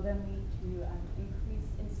technologies will then lead to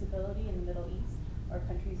increased instability in the Middle East, or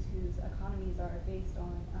countries whose economies are based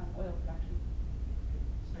on oil production.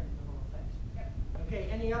 Okay,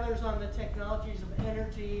 any others on the technologies of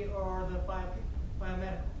energy or the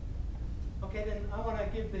biomedical? Okay, then I want to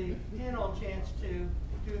give the panel a chance to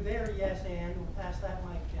do their yes and. We'll pass that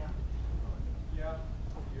mic down. Yeah,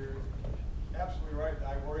 you're absolutely right.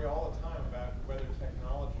 I worry all the time about whether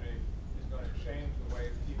technology is going to change the way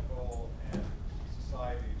people and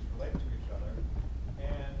societies relate to each other.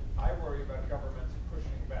 And I worry about governments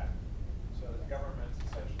pushing back. So that governments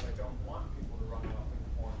essentially don't want people to run off and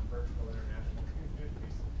form virtual international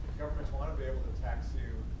communities. Governments want to be able to tax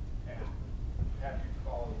you and have you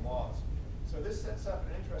follow the laws. So this sets up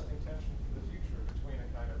an interesting tension for the future between a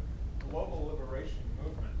kind of global liberation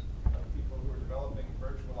movement of people who are developing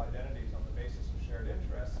virtual identities on the basis of shared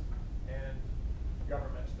interests and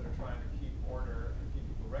governments that are trying to keep order and keep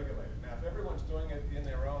people regulated. Now, if everyone's doing it in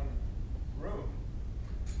their own room,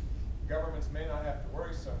 governments may not have to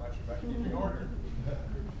worry so much about keeping order.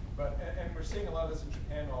 But, and we're seeing a lot of this in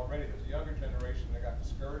Japan already. There's a younger generation that got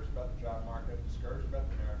discouraged about the job market, discouraged about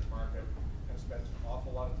the marriage market, and spends an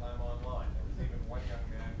awful lot of time online. There was even one young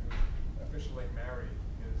man who officially married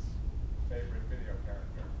his favorite video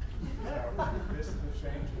character. So this is the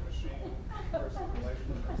change in machine-person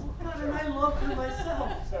relationships. And I love her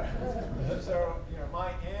myself. So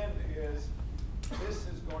my end is this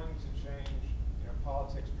is going to change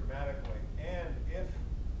politics dramatically. And if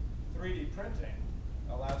 3D printing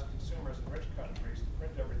allows consumers in rich countries to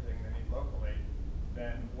print everything they need locally,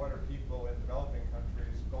 then what are people in developing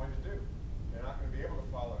countries going to do? They're not going to be able to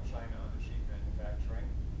follow China on the cheap manufacturing.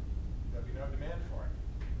 There'll be no demand for it.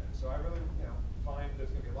 And so I really find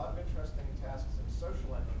there's going to be a lot of interesting tasks in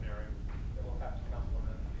social engineering that will have to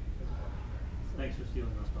complement physical engineering. Thanks for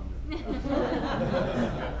stealing those thunder.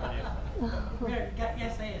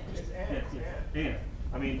 Yes, and. And,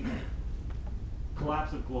 I mean,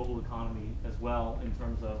 collapse of global economy as well in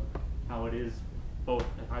terms of how it is both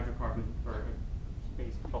a hydrocarbon or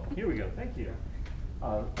space. Oh, here we go. Thank you.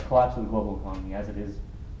 Collapse of the global economy as it is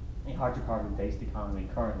a hydrocarbon-based economy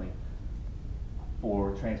currently.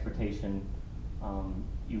 For transportation,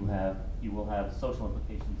 you will have social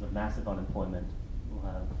implications of massive unemployment. You'll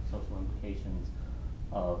have social implications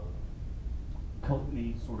of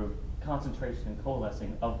the sort of concentration and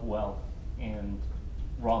coalescing of wealth and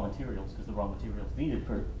raw materials, because the raw materials needed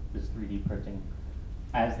for this 3D printing,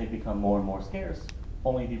 as they become more and more scarce,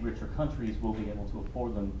 only the richer countries will be able to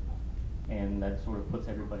afford them, and that sort of puts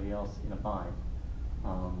everybody else in a bind.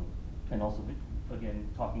 And also, again,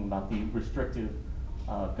 talking about the restrictive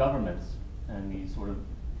governments and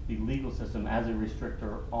the legal system as a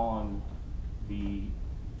restrictor on the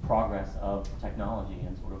progress of technology,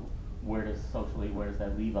 and sort of where does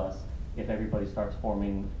that leave us if everybody starts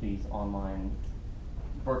forming these online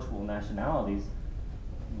virtual nationalities?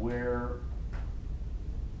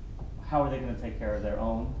 How are they going to take care of their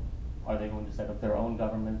own? Are they going to set up their own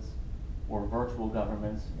governments or virtual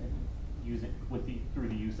governments and use it through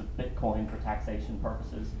the use of Bitcoin for taxation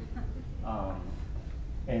purposes?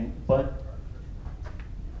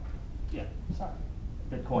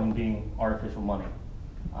 Bitcoin being artificial money,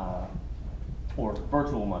 or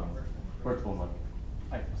virtual money. Virtual money.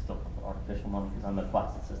 I still call it artificial money because I'm a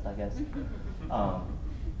classicist, I guess.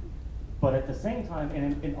 But at the same time,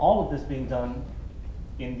 and in all of this being done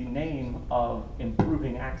in the name of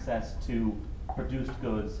improving access to produced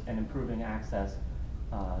goods and improving access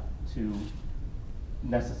to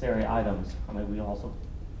necessary items. I mean, we also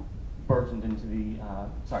burgeoned into the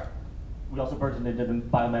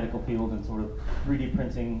biomedical field and sort of 3D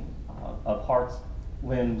printing of hearts,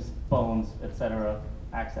 limbs, bones, etc.,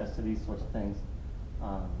 access to these sorts of things.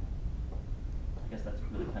 I guess that's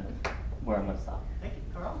really kind of where I'm going to stop. Thank you.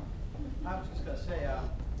 Carl? I was just going to say,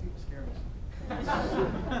 people scare me.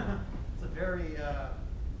 It's a very,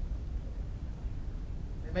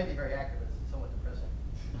 it may be very accurate, it's somewhat depressing.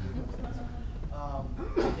 I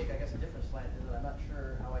take, I guess, a different slant in that I'm not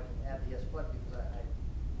sure how I can add the yes but, because I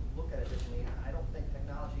look at it differently. I don't think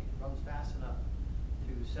technology runs fast enough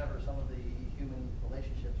sever some of the human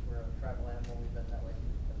relationships. We're a tribal animal. We've been that way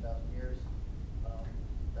for 10,000 years.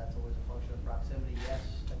 That's always a function of proximity. Yes,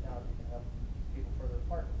 technology can have people further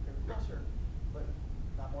apart, closer, but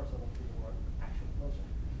not more so than people who are actually closer.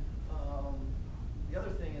 The other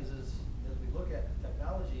thing is as we look at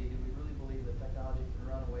technology, do we really believe that technology can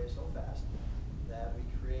run away so fast that we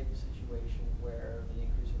create a situation where the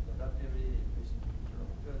increase in productivity, the increase in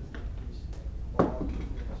durable goods, the increase in quality of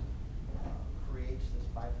things creates this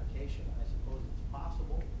bifurcation? I suppose it's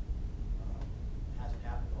possible. It hasn't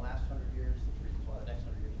happened in the last 100 years. There's reasons why the next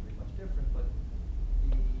 100 years will be much different, but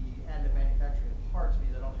the end of manufacturing parts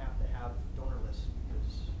means I don't have to have donor lists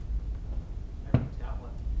because everyone's got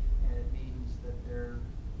one, and it means that they're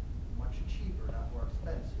much cheaper, not more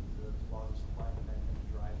expensive. The laws of supply and demand can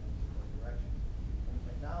drive in the direction. And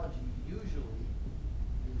technology usually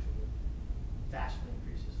vastly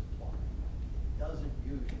increases supply. It doesn't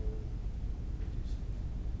usually reduce it.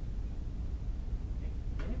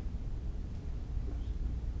 Okay.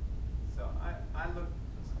 So I look.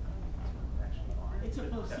 It's a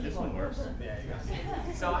placebo. This one works. Yeah, you go.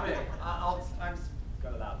 So I'm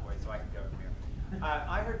got a loud voice, so I can go from here.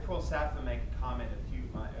 I heard Paul Sattler make a comment a few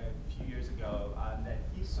years ago that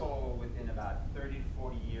he saw within about 30 to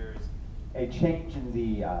 40 years a change in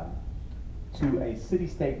the to a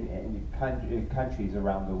city-state in countries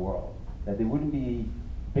around the world. That there wouldn't be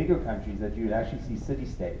bigger countries, that you would actually see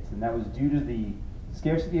city-states, and that was due to the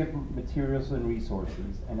scarcity of materials and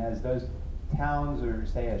resources. And as those towns, or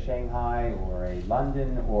say a Shanghai or a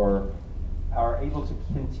London, or are able to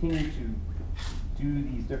continue to do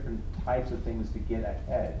these different types of things to get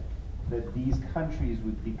ahead, that these countries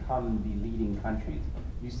would become the leading countries.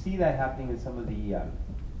 You see that happening in some of the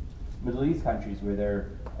Middle East countries, where they're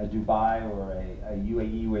a Dubai or a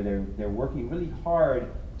UAE, where they're working really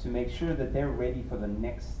hard to make sure that they're ready for the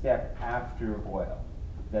next step after oil,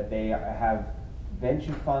 that they have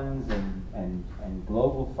venture funds and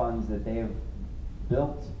global funds, that they have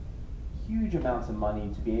built huge amounts of money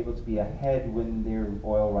to be able to be ahead when their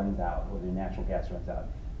oil runs out or their natural gas runs out.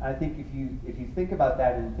 And I think if you think about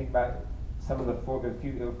that and think about some of the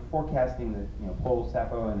forecasting that Paul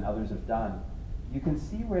Sappho and others have done, you can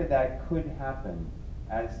see where that could happen.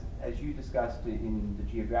 As you discussed in the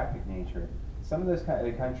geographic nature, some of those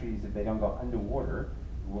countries, if they don't go underwater,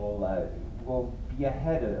 will be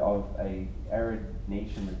ahead of a arid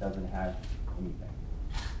nation that doesn't have anything.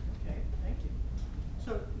 Okay, thank you.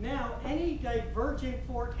 So now, any divergent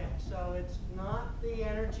forecast, so it's not the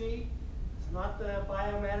energy, it's not the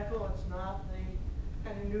biomedical, it's not the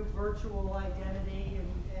kind of new virtual identity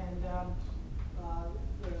and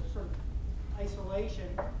the sort of isolation.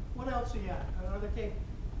 What else do you got? Another table?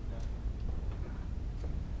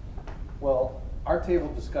 Well, our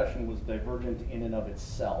table discussion was divergent in and of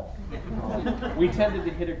itself. We tended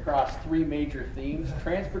to hit across three major themes: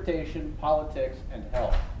 transportation, politics, and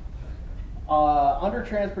health. Under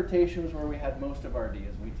transportation was where we had most of our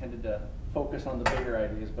ideas. We tended to focus on the bigger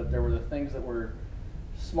ideas, but there were the things that were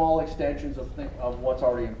small extensions of what's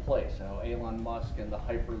already in place. So Elon Musk and the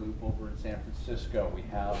Hyperloop over in San Francisco. We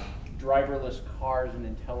have driverless cars and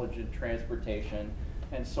intelligent transportation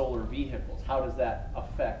and solar vehicles. How does that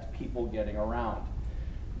affect people getting around?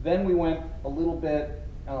 Then we went a little bit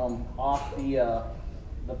off the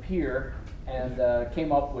pier and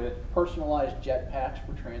came up with personalized jetpacks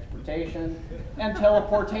for transportation and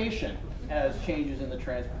teleportation as changes in the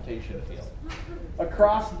transportation field.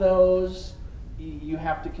 Across those, you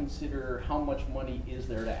have to consider how much money is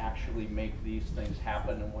there to actually make these things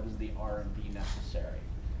happen and what is the R&D necessary.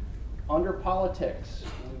 Under politics,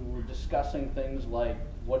 we were discussing things like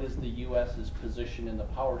what is the U.S.'s position in the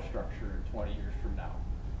power structure in 20 years from now?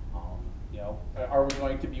 Are we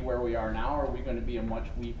going to be where we are now, or are we going to be a much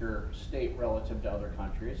weaker state relative to other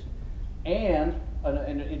countries? And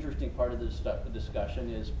an interesting part of this discussion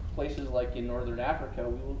is places like in Northern Africa,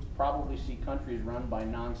 we will probably see countries run by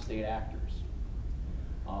non-state actors.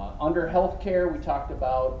 Under healthcare, we talked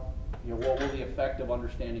about what will the effect of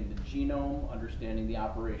understanding the genome, understanding the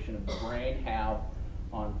operation of the brain have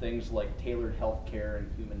on things like tailored healthcare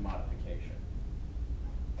and human modification.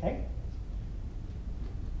 Okay.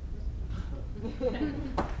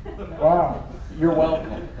 Wow. You're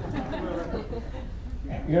welcome.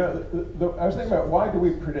 I was thinking about, why do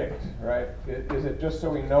we predict, right? Is it just so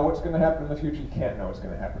we know what's going to happen in the future? You can't know what's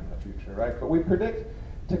going to happen in the future, right? But we predict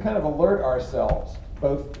to kind of alert ourselves.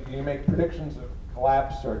 Both you make predictions of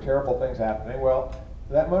collapse or terrible things happening. Well,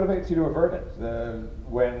 that motivates you to avert it.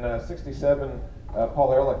 When 67,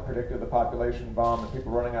 Paul Ehrlich predicted the population bomb and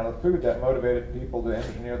people running out of food, that motivated people to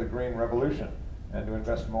engineer the Green Revolution and to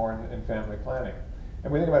invest more in family planning.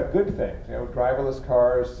 And we think about good things, you know, driverless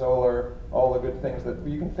cars, solar, all the good things that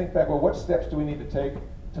you can think back, well, what steps do we need to take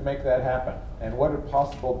to make that happen? And what are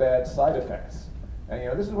possible bad side effects? And you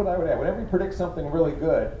know, this is what I would add. Whenever you predict something really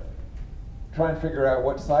good, try and figure out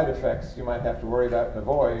what side effects you might have to worry about and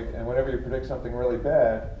avoid. And whenever you predict something really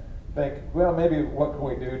bad, think, well, maybe what can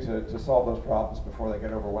we do to solve those problems before they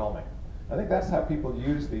get overwhelming? I think that's how people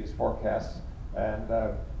use these forecasts. And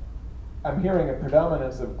I'm hearing a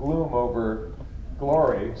predominance of gloom over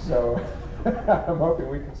glory, so I'm hoping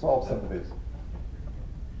we can solve some of these.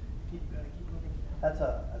 That's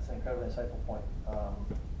an incredibly insightful point.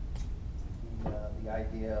 The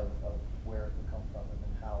idea of where it can come from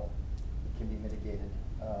and how it can be mitigated.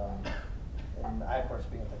 And I, of course,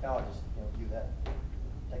 being a technologist, you know, view that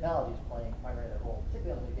technology is playing primarily a role,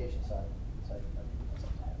 particularly on the mitigation side.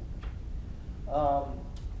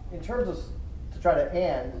 In terms of, to try to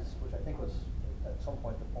end, which I think was at some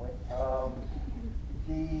point the point,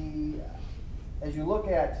 as you look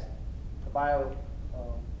at the bio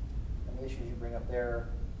and the issues you bring up there,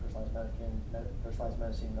 personalized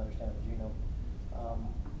medicine, and understanding the genome,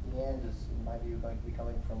 the end is, in my view, going to be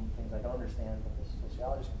coming from things I don't understand, but the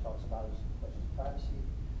sociologist talks about is questions of privacy,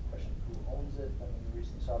 question of who owns it. I mean, we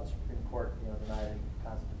recently saw the Supreme Court, you know, deny the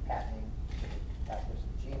concept of patenting aspects of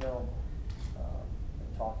the genome, and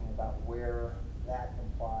talking about where that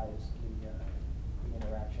implies the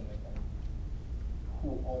interaction and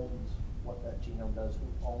who owns what that genome does, who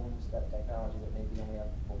owns that technology that maybe only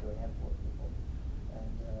applicable to a handful of people,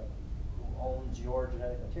 and who owns your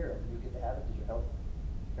genetic material. Do you get to have it? Does your health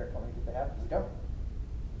care company get to have it? Does the government?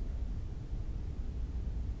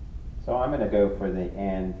 So I'm going to go for the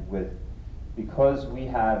end with, because we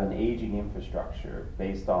have an aging infrastructure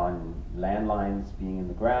based on landlines being in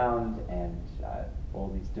the ground and all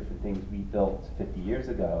these different things we built 50 years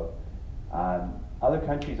ago, other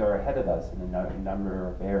countries are ahead of us in a number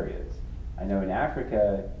of areas. I know in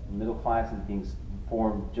Africa, middle class is being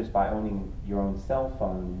formed just by owning your own cell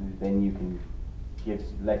phone. Then you can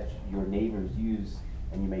let your neighbors use,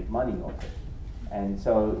 and you make money off it. And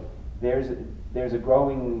so there's a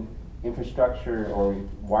growing infrastructure or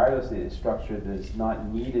wireless structure that's not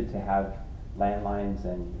needed to have landlines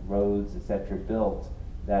and roads, etc., built,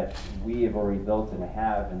 that we have already built and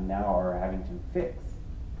have and now are having to fix.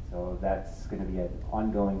 So that's going to be an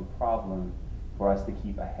ongoing problem for us to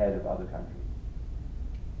keep ahead of other countries.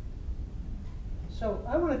 So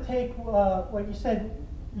I want to take what you said.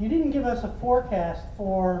 You didn't give us a forecast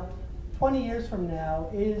for 20 years from now.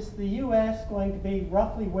 Is the U.S. going to be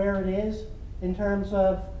roughly where it is in terms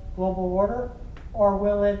of global order, or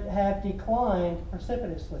will it have declined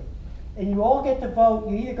precipitously? And you all get to vote.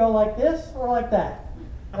 You either go like this or like that.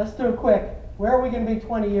 Let's do it quick. Where are we going to be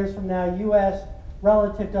 20 years from now, U.S.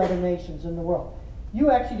 relative to other nations in the world? You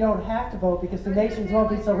actually don't have to vote because the nations won't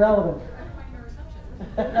be so relevant.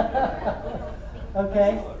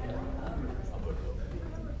 Okay.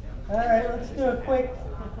 All right, let's do a quick.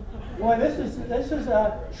 Boy, this is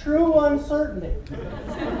a true uncertainty.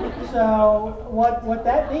 So what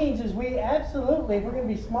that means is we absolutely, if we're going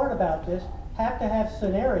to be smart about this, have to have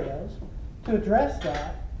scenarios to address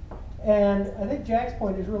that. And I think Jack's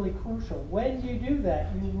point is really crucial. When you do that,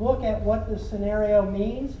 you look at what the scenario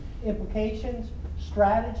means, implications,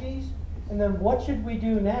 strategies, and then what should we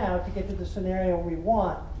do now to get to the scenario we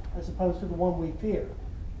want as opposed to the one we fear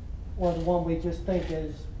or the one we just think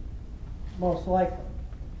is most likely.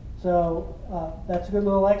 So that's a good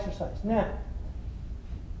little exercise. Now,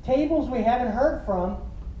 tables we haven't heard from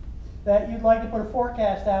that you'd like to put a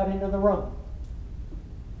forecast out into the room.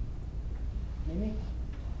 Mimi?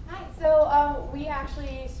 Hi. So we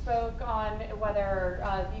actually spoke on whether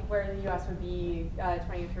where the U.S. would be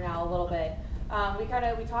 20 years from now a little bit.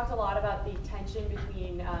 We talked a lot about the tension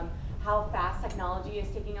between how fast technology is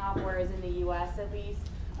taking off, whereas in the U.S. at least,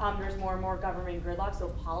 there's more and more government gridlock, so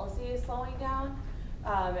policy is slowing down.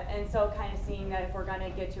 And so kind of seeing that if we're going to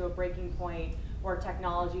get to a breaking point where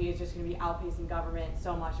technology is just going to be outpacing government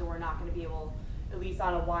so much that we're not going to be able, at least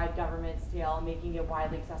on a wide government scale, making it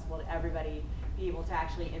widely accessible to everybody, be able to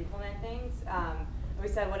actually implement things. We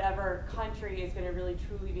said whatever country is going to really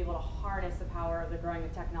truly be able to harness the power of the growing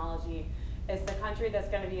of technology is the country that's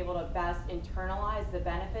going to be able to best internalize the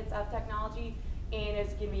benefits of technology and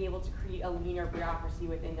is going to be able to create a leaner bureaucracy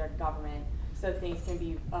within their government so things can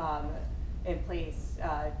be in place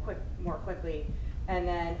more quickly. And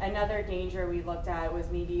then another danger we looked at was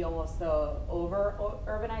maybe almost the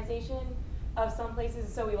over-urbanization of some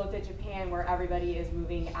places. So we looked at Japan, where everybody is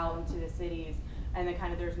moving out into the cities, and then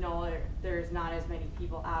kind of there's not as many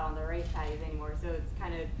people out on the race patties anymore. So it's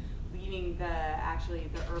kind of leaving the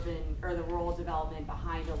urban or the rural development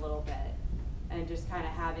behind a little bit. and just kind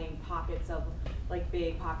of having pockets of, like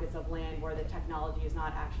big pockets of land where the technology is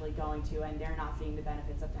not actually going to, and they're not seeing the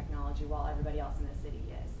benefits of technology while everybody else in the city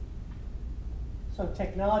is. So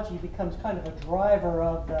technology becomes kind of a driver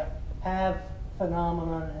of the have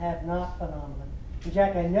phenomenon and have not phenomenon. And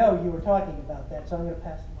Jack, I know you were talking about that, so I'm going to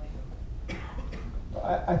pass the mic.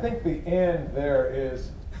 I think the and there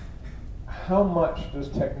is how much does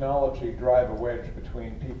technology drive a wedge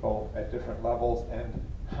between people at different levels, and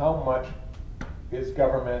how much is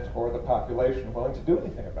government or the population willing to do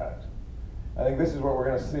anything about it? I think this is what we're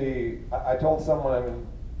going to see. I told someone,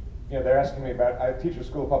 they're asking me about, I teach a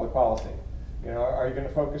school of public policy. Are you going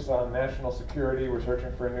to focus on national security? We're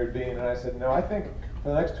searching for a new dean. And I said, no, I think for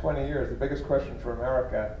the next 20 years, the biggest question for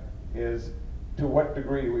America is to what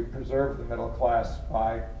degree do we preserve the middle class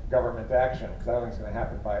by government action? Because I don't think it's going to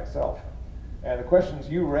happen by itself. And the questions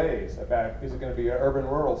you raise about, is it going to be an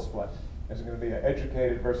urban-rural split? Is it going to be an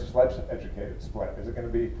educated versus less educated split? Is it going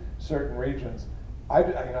to be certain regions? I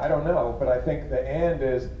don't know, but I think the and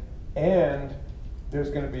is, and there's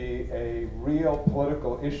going to be a real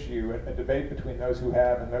political issue, a debate between those who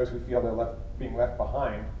have and those who feel they're being left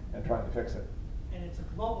behind and trying to fix it. And it's a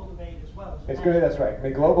global debate as well. It's going to be, that's right. It's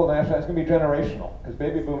going to be global, national, it's going to be generational, because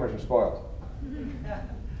baby boomers are spoiled.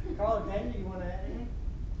 Carl, Ben, do you want to add anything?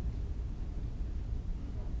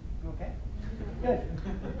 Okay, good.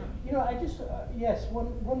 I just, yes,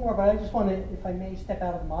 one more, but I just want to, if I may, step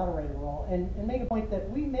out of the moderator role and make a point that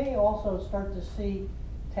we may also start to see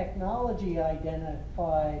technology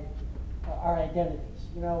identify our identities.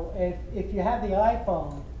 If you have the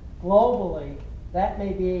iPhone globally, that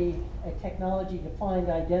may be a technology-defined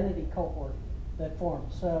identity cohort that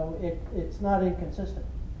forms. So it's not inconsistent.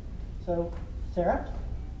 So, Sarah?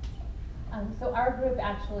 So our group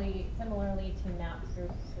actually, similarly to Knapp's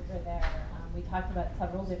group over there, we talked about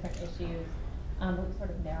several different issues, but we sort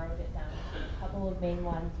of narrowed it down to a couple of main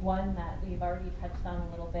ones. One that we've already touched on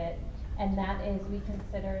a little bit, and that is we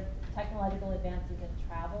considered technological advances in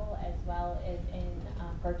travel as well as in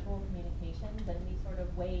virtual communications, and we sort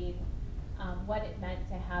of weighed what it meant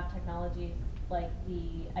to have technologies like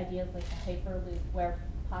the ideas like the Hyperloop, where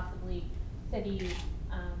possibly cities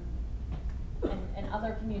and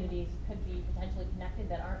other communities could be potentially connected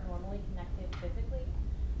that aren't normally connected physically.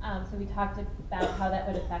 So we talked about how that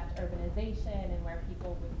would affect urbanization and where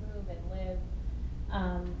people would move and live.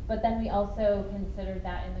 But then we also considered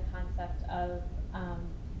that in the concept of a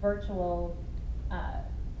virtual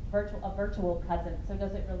presence. So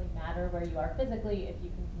does it really matter where you are physically if you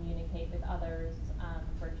can communicate with others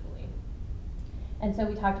virtually? And so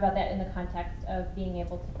we talked about that in the context of being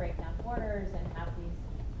able to break down borders and have these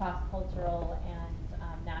cross-cultural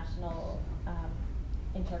and national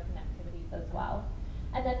interconnectivities as well.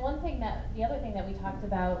 And then the other thing that we talked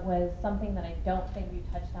about was something that I don't think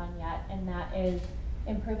we've touched on yet, and that is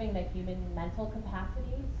improving the human mental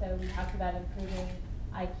capacity. So we talked about improving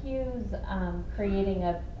IQs, creating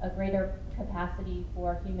a greater capacity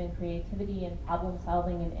for human creativity and problem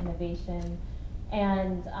solving and innovation,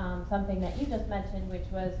 and something that you just mentioned, which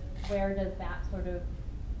was where does that sort of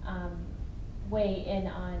weigh in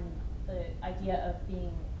on the idea of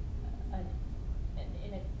being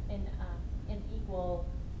an equal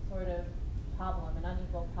sort of problem, an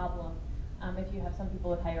unequal problem. If you have some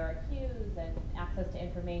people with higher IQs and access to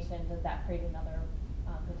information, does that create another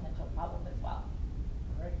potential problem as well?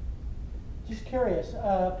 Great. Just curious,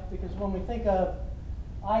 because when we think of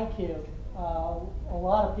IQ, a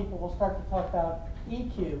lot of people will start to talk about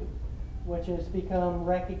EQ, which has become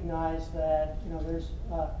recognized that, there's,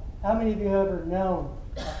 how many of you have ever known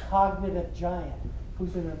a cognitive giant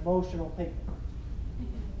who's an emotional pigment?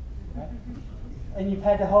 Right? And you've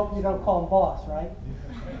had to hope you don't call him boss, right?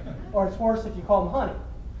 Or it's worse if you call him honey.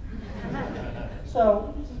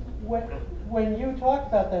 So when you talked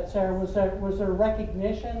about that, Sarah, was there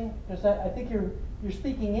recognition? Because I think you're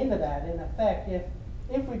speaking into that in effect.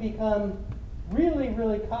 If we become really,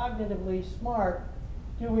 really cognitively smart,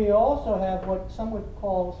 do we also have what some would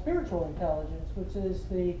call spiritual intelligence, which is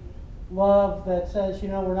the love that says,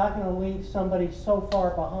 we're not going to leave somebody so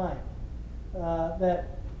far behind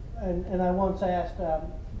and I once asked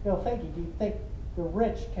Bill Faggy, do you think the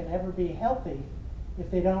rich can ever be healthy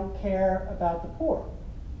if they don't care about the poor?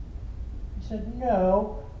 He said,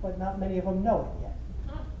 no, but not many of them know it yet.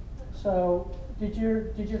 So did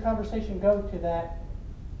your conversation go to that?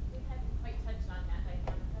 We hadn't quite touched on that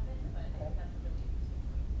dynamic of it, but I think that's a really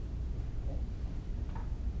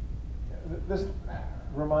interesting point. This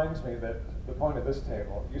reminds me that the point of this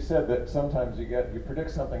table, you said that sometimes you predict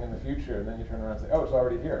something in the future and then you turn around and say, oh, it's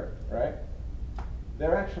already here, right?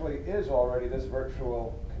 There actually is already this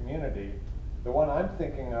virtual community The one I'm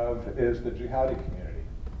thinking of is the jihadi community,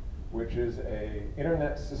 which is a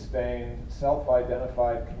internet-sustained,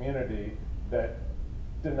 self-identified community that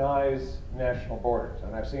denies national borders.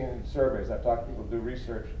 And I've seen surveys, I've talked to people who do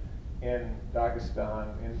research in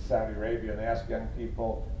Dagestan, in Saudi Arabia, and they ask young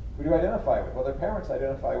people, who do you identify with? Well, their parents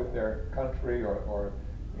identify with their country or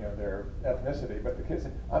their ethnicity, but the kids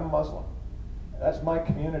say, I'm Muslim. That's my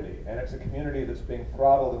community, and it's a community that's being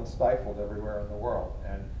throttled and stifled everywhere in the world.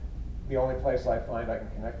 And the only place I find I can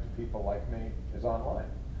connect to people like me is online.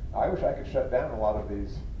 I wish I could shut down a lot of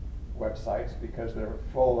these websites because they're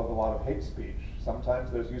full of a lot of hate speech.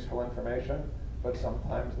 Sometimes there's useful information, but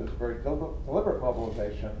sometimes there's very deliberate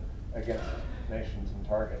mobilization against nations and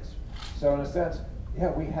targets. So in a sense,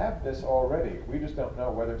 yeah, we have this already. We just don't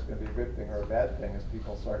know whether it's going to be a good thing or a bad thing as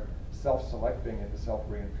people start self-selecting into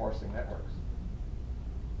self-reinforcing networks.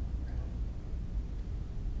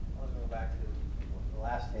 I was going to go back to the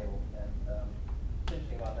last table, and what's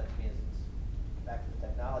interesting about that to me is it's back to the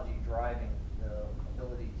technology driving the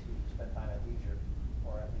ability to spend time at leisure,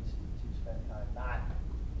 or at least to spend time not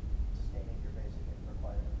sustaining your basic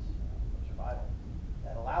requirements for survival.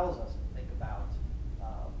 That allows us to think about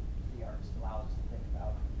the arts, allows us to think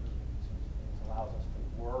about improving these sorts of things, allows us to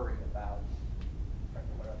worry about,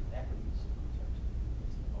 frankly, what are the inequities in terms of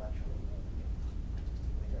it's intellectually and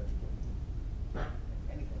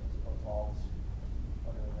anything as opposed to all this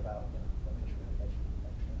wondering about what fish we're going to catch and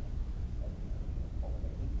what we're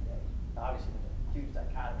going to eat today. Now, obviously, there's a huge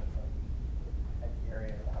dichotomy from the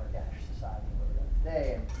area of the hunter-gatherer society where we're at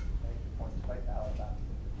today, and I think the point is quite valid about the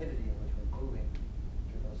rapidity in which we're moving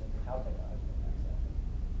through those things and how technology impacts that.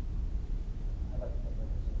 I like to think of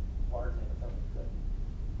it as largely in terms of good.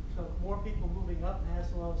 So more people moving up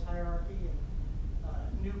Maslow's hierarchy and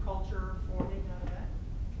new culture forming out of that?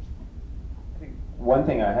 I think one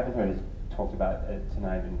thing I haven't heard talked about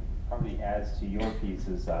tonight, and probably adds to your piece,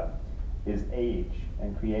 is age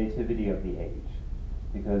and creativity of the age,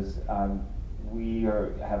 because we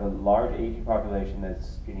have a large aging population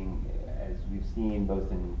that's getting, as we've seen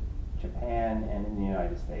both in Japan and in the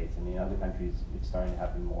United States, and in other countries it's starting to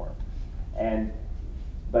happen more.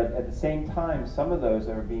 But at the same time, some of those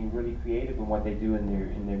are being really creative in what they do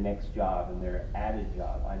in their next job, in their added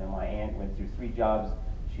job. I know my aunt went through 3 jobs.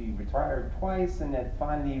 She retired twice, and then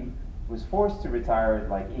finally was forced to retire at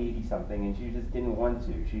like 80-something, and she just didn't want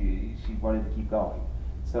to. She wanted to keep going.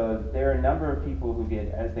 So there are a number of people who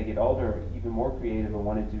get, as they get older, even more creative and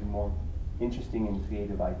want to do more interesting and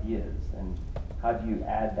creative ideas. And how do you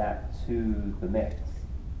add that to the mix?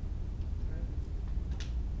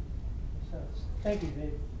 So, thank you. The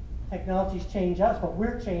technologies change us, but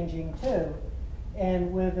we're changing too.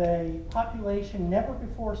 And with a population never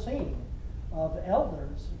before seen of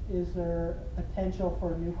elders, is there potential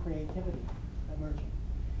for new creativity emerging?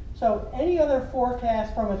 So any other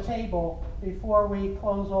forecast from a table before we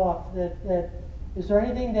close off? Is there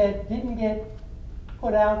anything that didn't get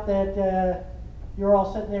put out that you're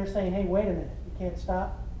all sitting there saying, hey, wait a minute, you can't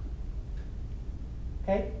stop?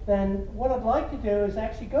 Okay, then what I'd like to do is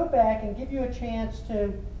actually go back and give you a chance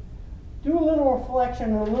to do a little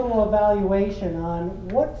reflection, a little evaluation on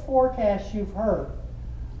what forecasts you've heard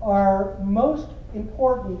are most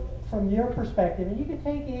important from your perspective. And you can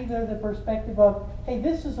take either the perspective of, hey,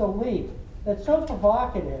 this is a leap that's so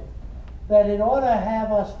provocative that it ought to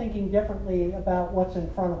have us thinking differently about what's in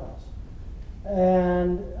front of us.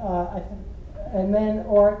 And then,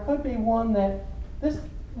 or it could be one that this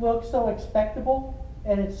looks so expectable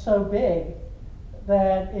and it's so big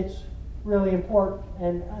that it's really important.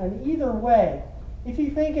 And either way, if you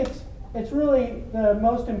think it's really the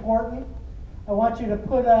most important, I want you to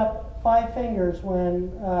put up 5 fingers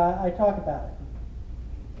when I talk about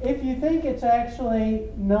it. If you think it's actually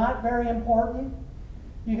not very important,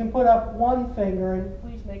 you can put up 1 finger, and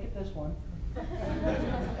please make it this one.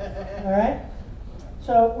 All right?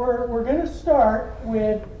 So we're going to start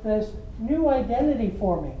with this new identity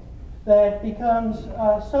forming that becomes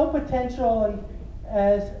so potential, and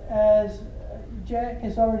as Jack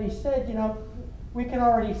has already said, we can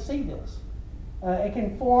already see this. It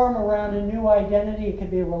can form around a new identity. It could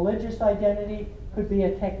be a religious identity, could be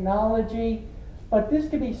a technology, but this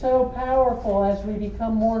could be so powerful as we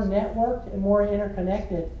become more networked and more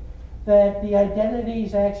interconnected that the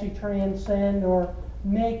identities actually transcend or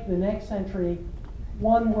make the next century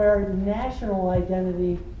one where national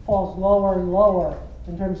identity falls lower and lower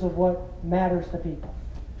in terms of what matters to people.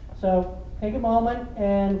 So take a moment,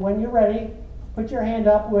 and when you're ready, put your hand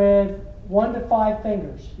up with 1 to 5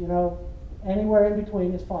 fingers. Anywhere in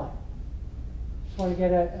between is fine. Just want to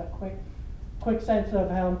get a quick sense of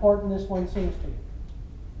how important this one seems to you.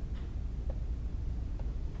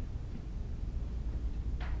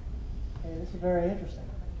 Okay, this is very interesting.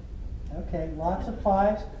 Okay, lots of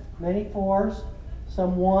 5s, many 4s,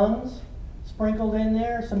 some 1s sprinkled in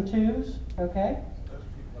there, some 2s. Okay.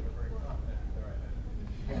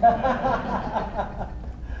 That's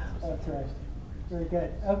right. Very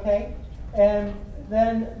good. Okay. And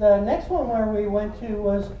then the next one where we went to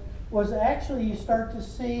was actually you start to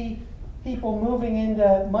see people moving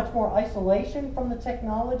into much more isolation from the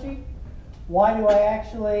technology. Why do I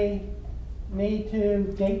actually need to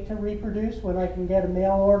date to reproduce when I can get a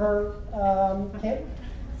mail order kit?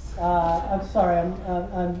 I'm sorry,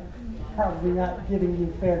 I'm probably not giving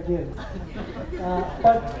you fair due.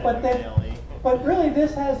 But really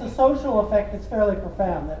this has a social effect that's fairly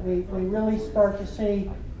profound, that we really start to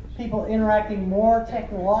see people interacting more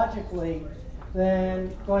technologically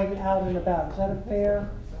than going out and about. Is that a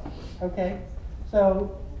fair? Okay.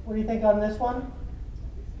 So what do you think on this one?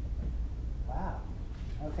 Wow.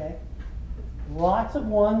 Okay. Lots of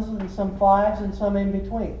 1s and some 5s and some in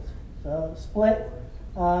betweens. So split,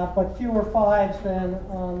 but fewer 5s than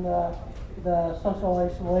on the social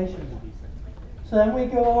isolation. So then we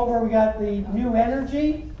go over, we got the new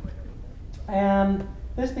energy, and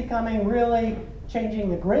this becoming really changing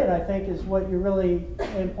the grid, I think, is what you're really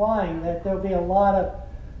implying, that there'll be a lot of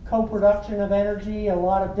co-production of energy, a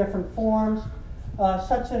lot of different forms,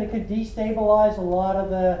 such that it could destabilize a lot of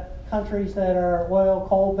the countries that are oil,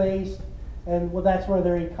 coal-based, and well, that's where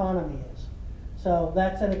their economy is. So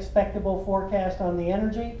that's an expectable forecast on the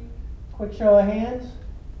energy. Quick show of hands.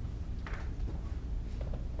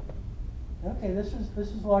 Okay, this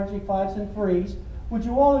is largely 5s and 3s. Would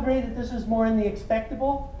you all agree that this is more in the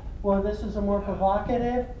expectable, or this is a more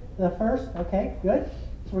provocative? The first? Okay, good.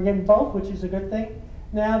 So we're getting both, which is a good thing.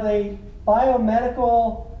 Now the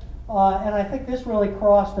biomedical, and I think this really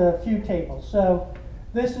crossed a few tables. So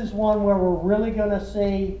this is one where we're really going to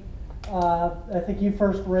see, I think you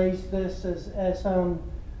first raised this as some,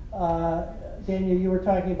 Daniel, you were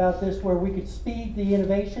talking about this, where we could speed the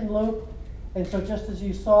innovation loop. And so just as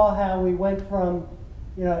you saw how we went from,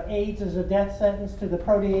 AIDS as a death sentence to the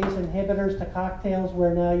protease inhibitors to cocktails,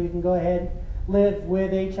 where now you can go ahead, live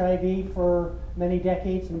with HIV for many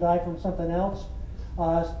decades and die from something else.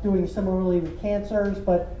 Doing similarly with cancers,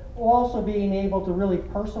 but also being able to really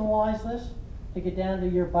personalize this to get down to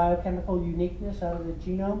your biochemical uniqueness out of the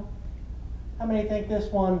genome. How many think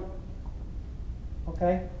this one,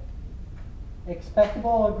 okay?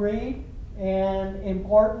 Expectable, agreed, and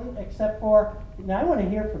important, except for, now I want to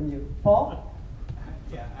hear from you. Paul?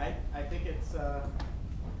 Yeah, I think it's,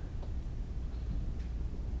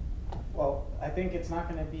 well, I think it's not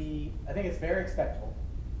going to be, I think it's very expectable.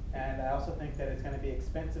 And I also think that it's going to be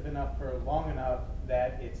expensive enough for long enough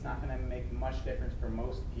that it's not going to make much difference for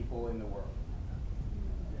most people in the world.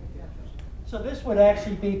 So this would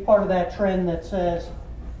actually be part of that trend that says,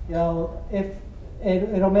 if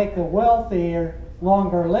it'll make the wealthier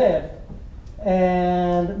longer live,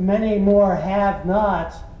 and many more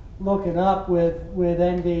have-nots looking up with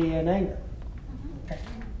envy and anger. Okay.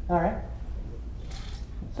 All right.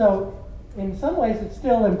 So in some ways it's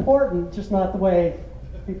still important, just not the way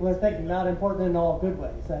people are thinking, not important in all good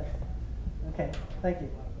ways. Okay, thank you.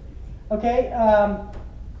 Okay,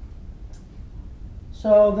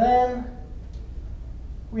 so then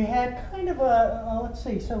we had kind of a, let's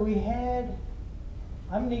see, so we had,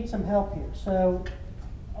 I need some help here. So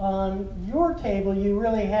on your table you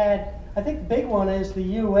really had, I think the big one is the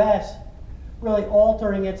US really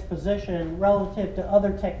altering its position relative to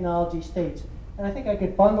other technology states. And I think I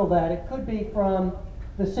could bundle that. It could be from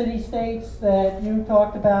the city-states that you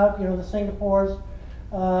talked about, the Singapores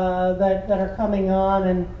that are coming on,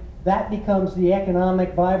 and that becomes the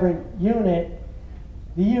economic vibrant unit.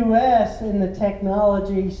 The US in the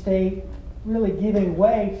technology state really giving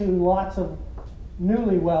way to lots of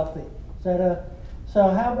newly wealthy. Is that so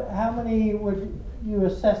how many would you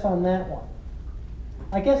assess on that one?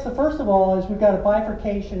 I guess the first of all is we've got a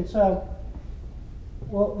bifurcation. So,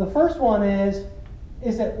 well, the first one is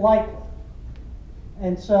it likely?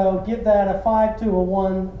 And so give that a 5 to a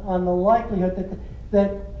 1 on the likelihood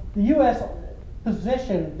that the U.S.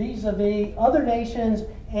 position vis-a-vis other nations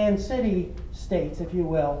and city-states, if you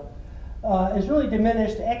will, is really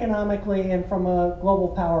diminished economically and from a global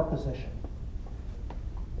power position.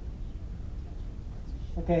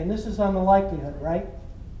 Okay, and this is on the likelihood, right?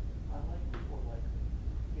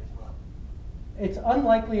 It's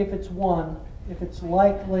unlikely if it's 1. If it's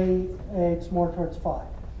likely, it's more towards 5.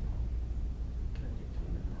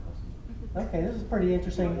 Okay, this is pretty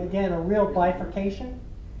interesting. Again, a real bifurcation.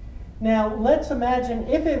 Now, let's imagine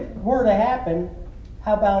if it were to happen,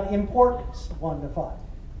 how about importance, 1 to 5?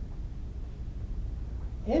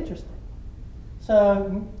 Interesting.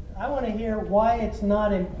 So I want to hear why it's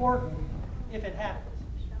not important if it happens.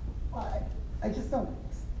 I just don't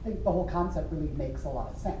think the whole concept really makes a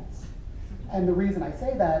lot of sense. And the reason I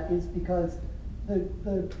say that is because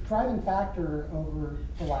the driving factor over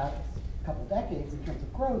the last couple decades in terms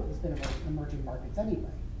of growth has been emerging markets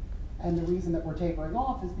anyway. And the reason that we're tapering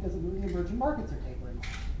off is because the emerging markets are tapering off.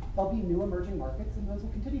 There'll be new emerging markets and those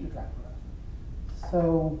will continue to drive growth.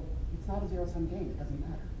 So it's not a zero-sum game, it doesn't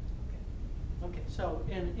matter. Okay, so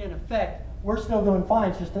in effect, we're still doing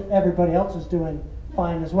fine, it's just that everybody else is doing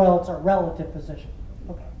fine as well. It's our relative position.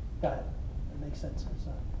 Okay, got it. That makes sense.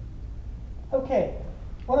 So, okay,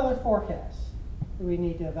 what other forecasts do we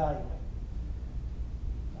need to evaluate?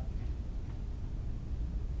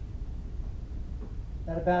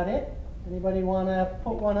 That about it? Anybody want to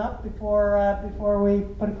put one up before we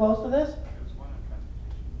put a close to this?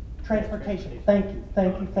 Transportation. Thank you,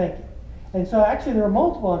 thank you, thank you. And so actually there are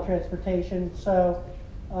multiple on transportation. So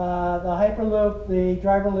the Hyperloop, the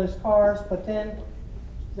driverless cars, but then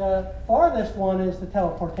the farthest one is the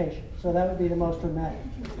teleportation. So that would be the most dramatic.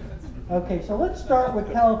 Okay, so let's start with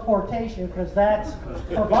teleportation because that's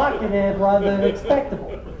provocative rather than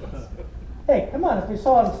expectable. Hey, come on, if we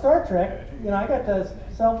saw it in Star Trek, I got the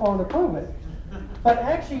cell phone to prove it. But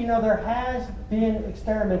actually, there has been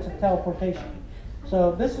experiments of teleportation.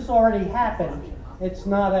 So this has already happened. It's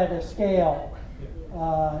not at a scale,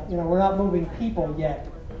 we're not moving people yet,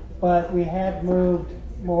 but we have moved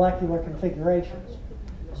molecular configurations.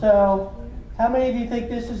 So how many of you think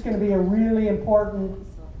this is going to be a really important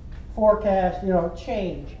forecast,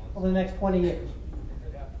 change over the next 20 years?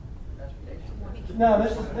 No,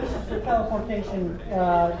 this is the teleportation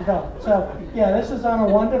development. So yeah, this is on a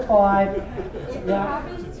 1 to 5. Yeah.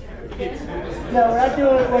 No, we're not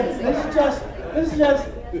doing it with, this is just,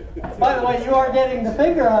 by the way, you are getting the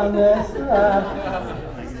finger on this.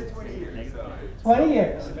 20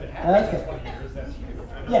 years. Okay.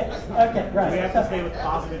 Yes, okay, right. Do we have to stay with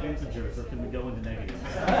positive integers, or can we go into negatives?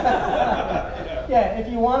 Yeah, if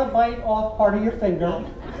you want to bite off part of your finger.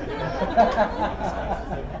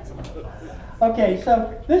 Okay,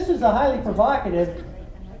 so this is a highly provocative,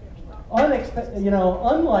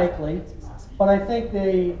 unlikely, but I think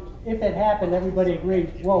if it happened, everybody agrees,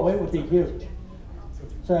 whoa, it would be huge.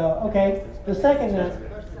 So, okay, the second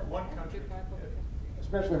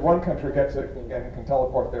especially if one country gets it and can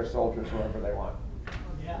teleport their soldiers wherever they want.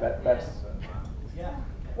 Yeah. That's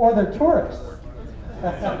or they're tourists.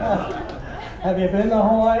 Have you been to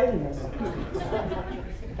Hawaii?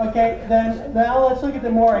 Okay, then now let's look at the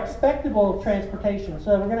more expectable transportation.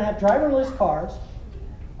 So we're going to have driverless cars.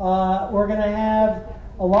 We're going to have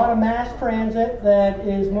a lot of mass transit that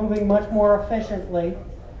is moving much more efficiently.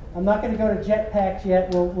 I'm not going to go to jetpacks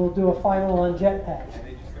yet. We'll do a final on jetpacks.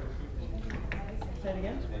 Say it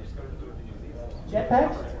again?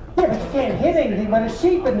 Jetpacks? Yeah, but you can't hit anything but a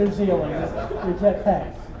sheep in New Zealand with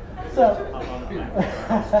jetpacks. So,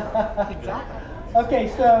 okay,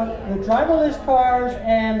 so the driverless cars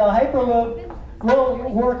and the Hyperloop, real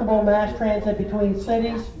workable mass transit between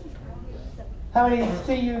cities. How many of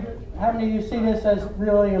you see this as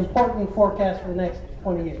really important forecast for the next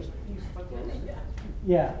 20 years?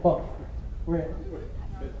 Yeah, both.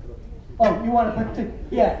 Oh, you want to put two?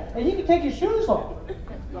 Yeah, and you can take your shoes off.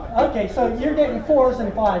 Okay, so you're getting 4s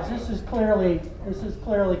and 5s. This is clearly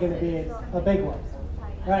going to be a big one.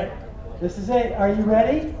 Right, this is it. Are you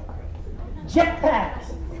ready?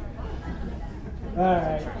 Jetpacks. All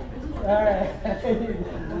right.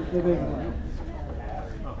 The big one.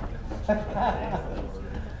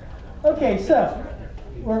 Okay, so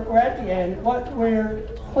we're at the end. What we're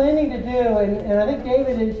planning to do, and I think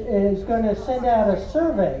David is going to send out a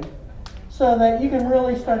survey so that you can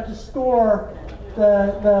really start to score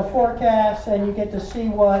the forecasts and you get to see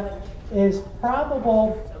what is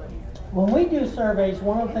probable. When we do surveys,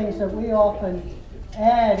 one of the things that we often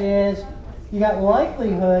add is you got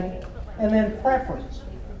likelihood and then preference.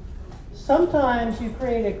 Sometimes you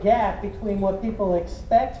create a gap between what people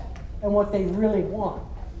expect and what they really want.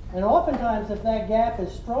 And oftentimes if that gap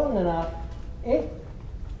is strong enough, it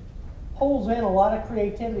pulls in a lot of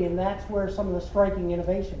creativity, and that's where some of the striking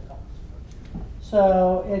innovation comes.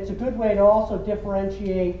 So it's a good way to also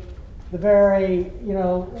differentiate the very,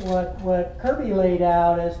 what Kirby laid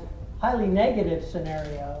out as highly negative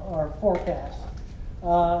scenario or forecast.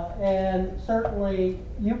 And certainly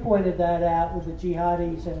you pointed that out with the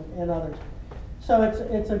jihadis and others. So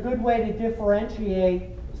it's a good way to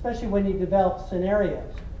differentiate, especially when you develop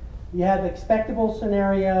scenarios. You have expectable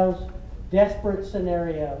scenarios, desperate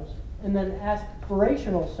scenarios, and then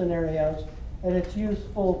aspirational scenarios, and it's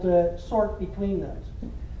useful to sort between those.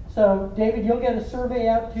 So, David, you'll get a survey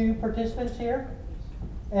out to participants here.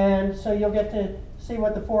 And so you'll get to see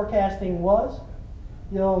what the forecasting was.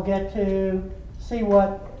 You'll get to see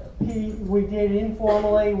what we did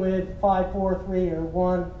informally with 5, 4, 3, or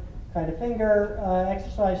 1 kind of finger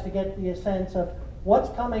exercise to get the sense of what's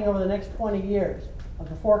coming over the next 20 years of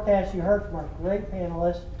the forecast you heard from our great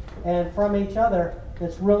panelists and from each other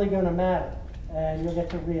that's really going to matter. And you'll get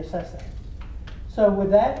to reassess that. So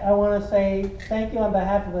with that, I want to say thank you on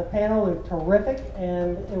behalf of the panel. They're terrific,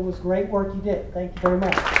 and it was great work you did. Thank you very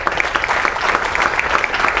much.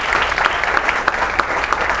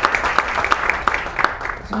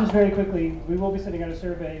 So just very quickly, we will be sending out a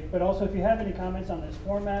survey, but also if you have any comments on this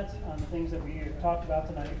format, on the things that we have talked about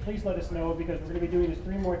tonight, please let us know, because we're going to be doing this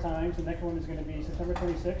 3 more times. The next one is going to be September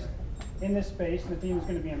 26th in this space, and the theme is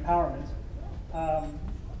going to be empowerment.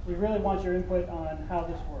 We really want your input on how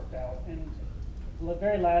this worked out. And the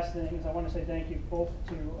very last thing is I want to say thank you both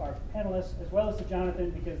to our panelists as well as to Jonathan,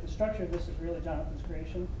 because the structure of this is really Jonathan's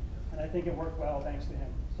creation, and I think it worked well thanks to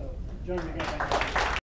him. So join me again. Thank you.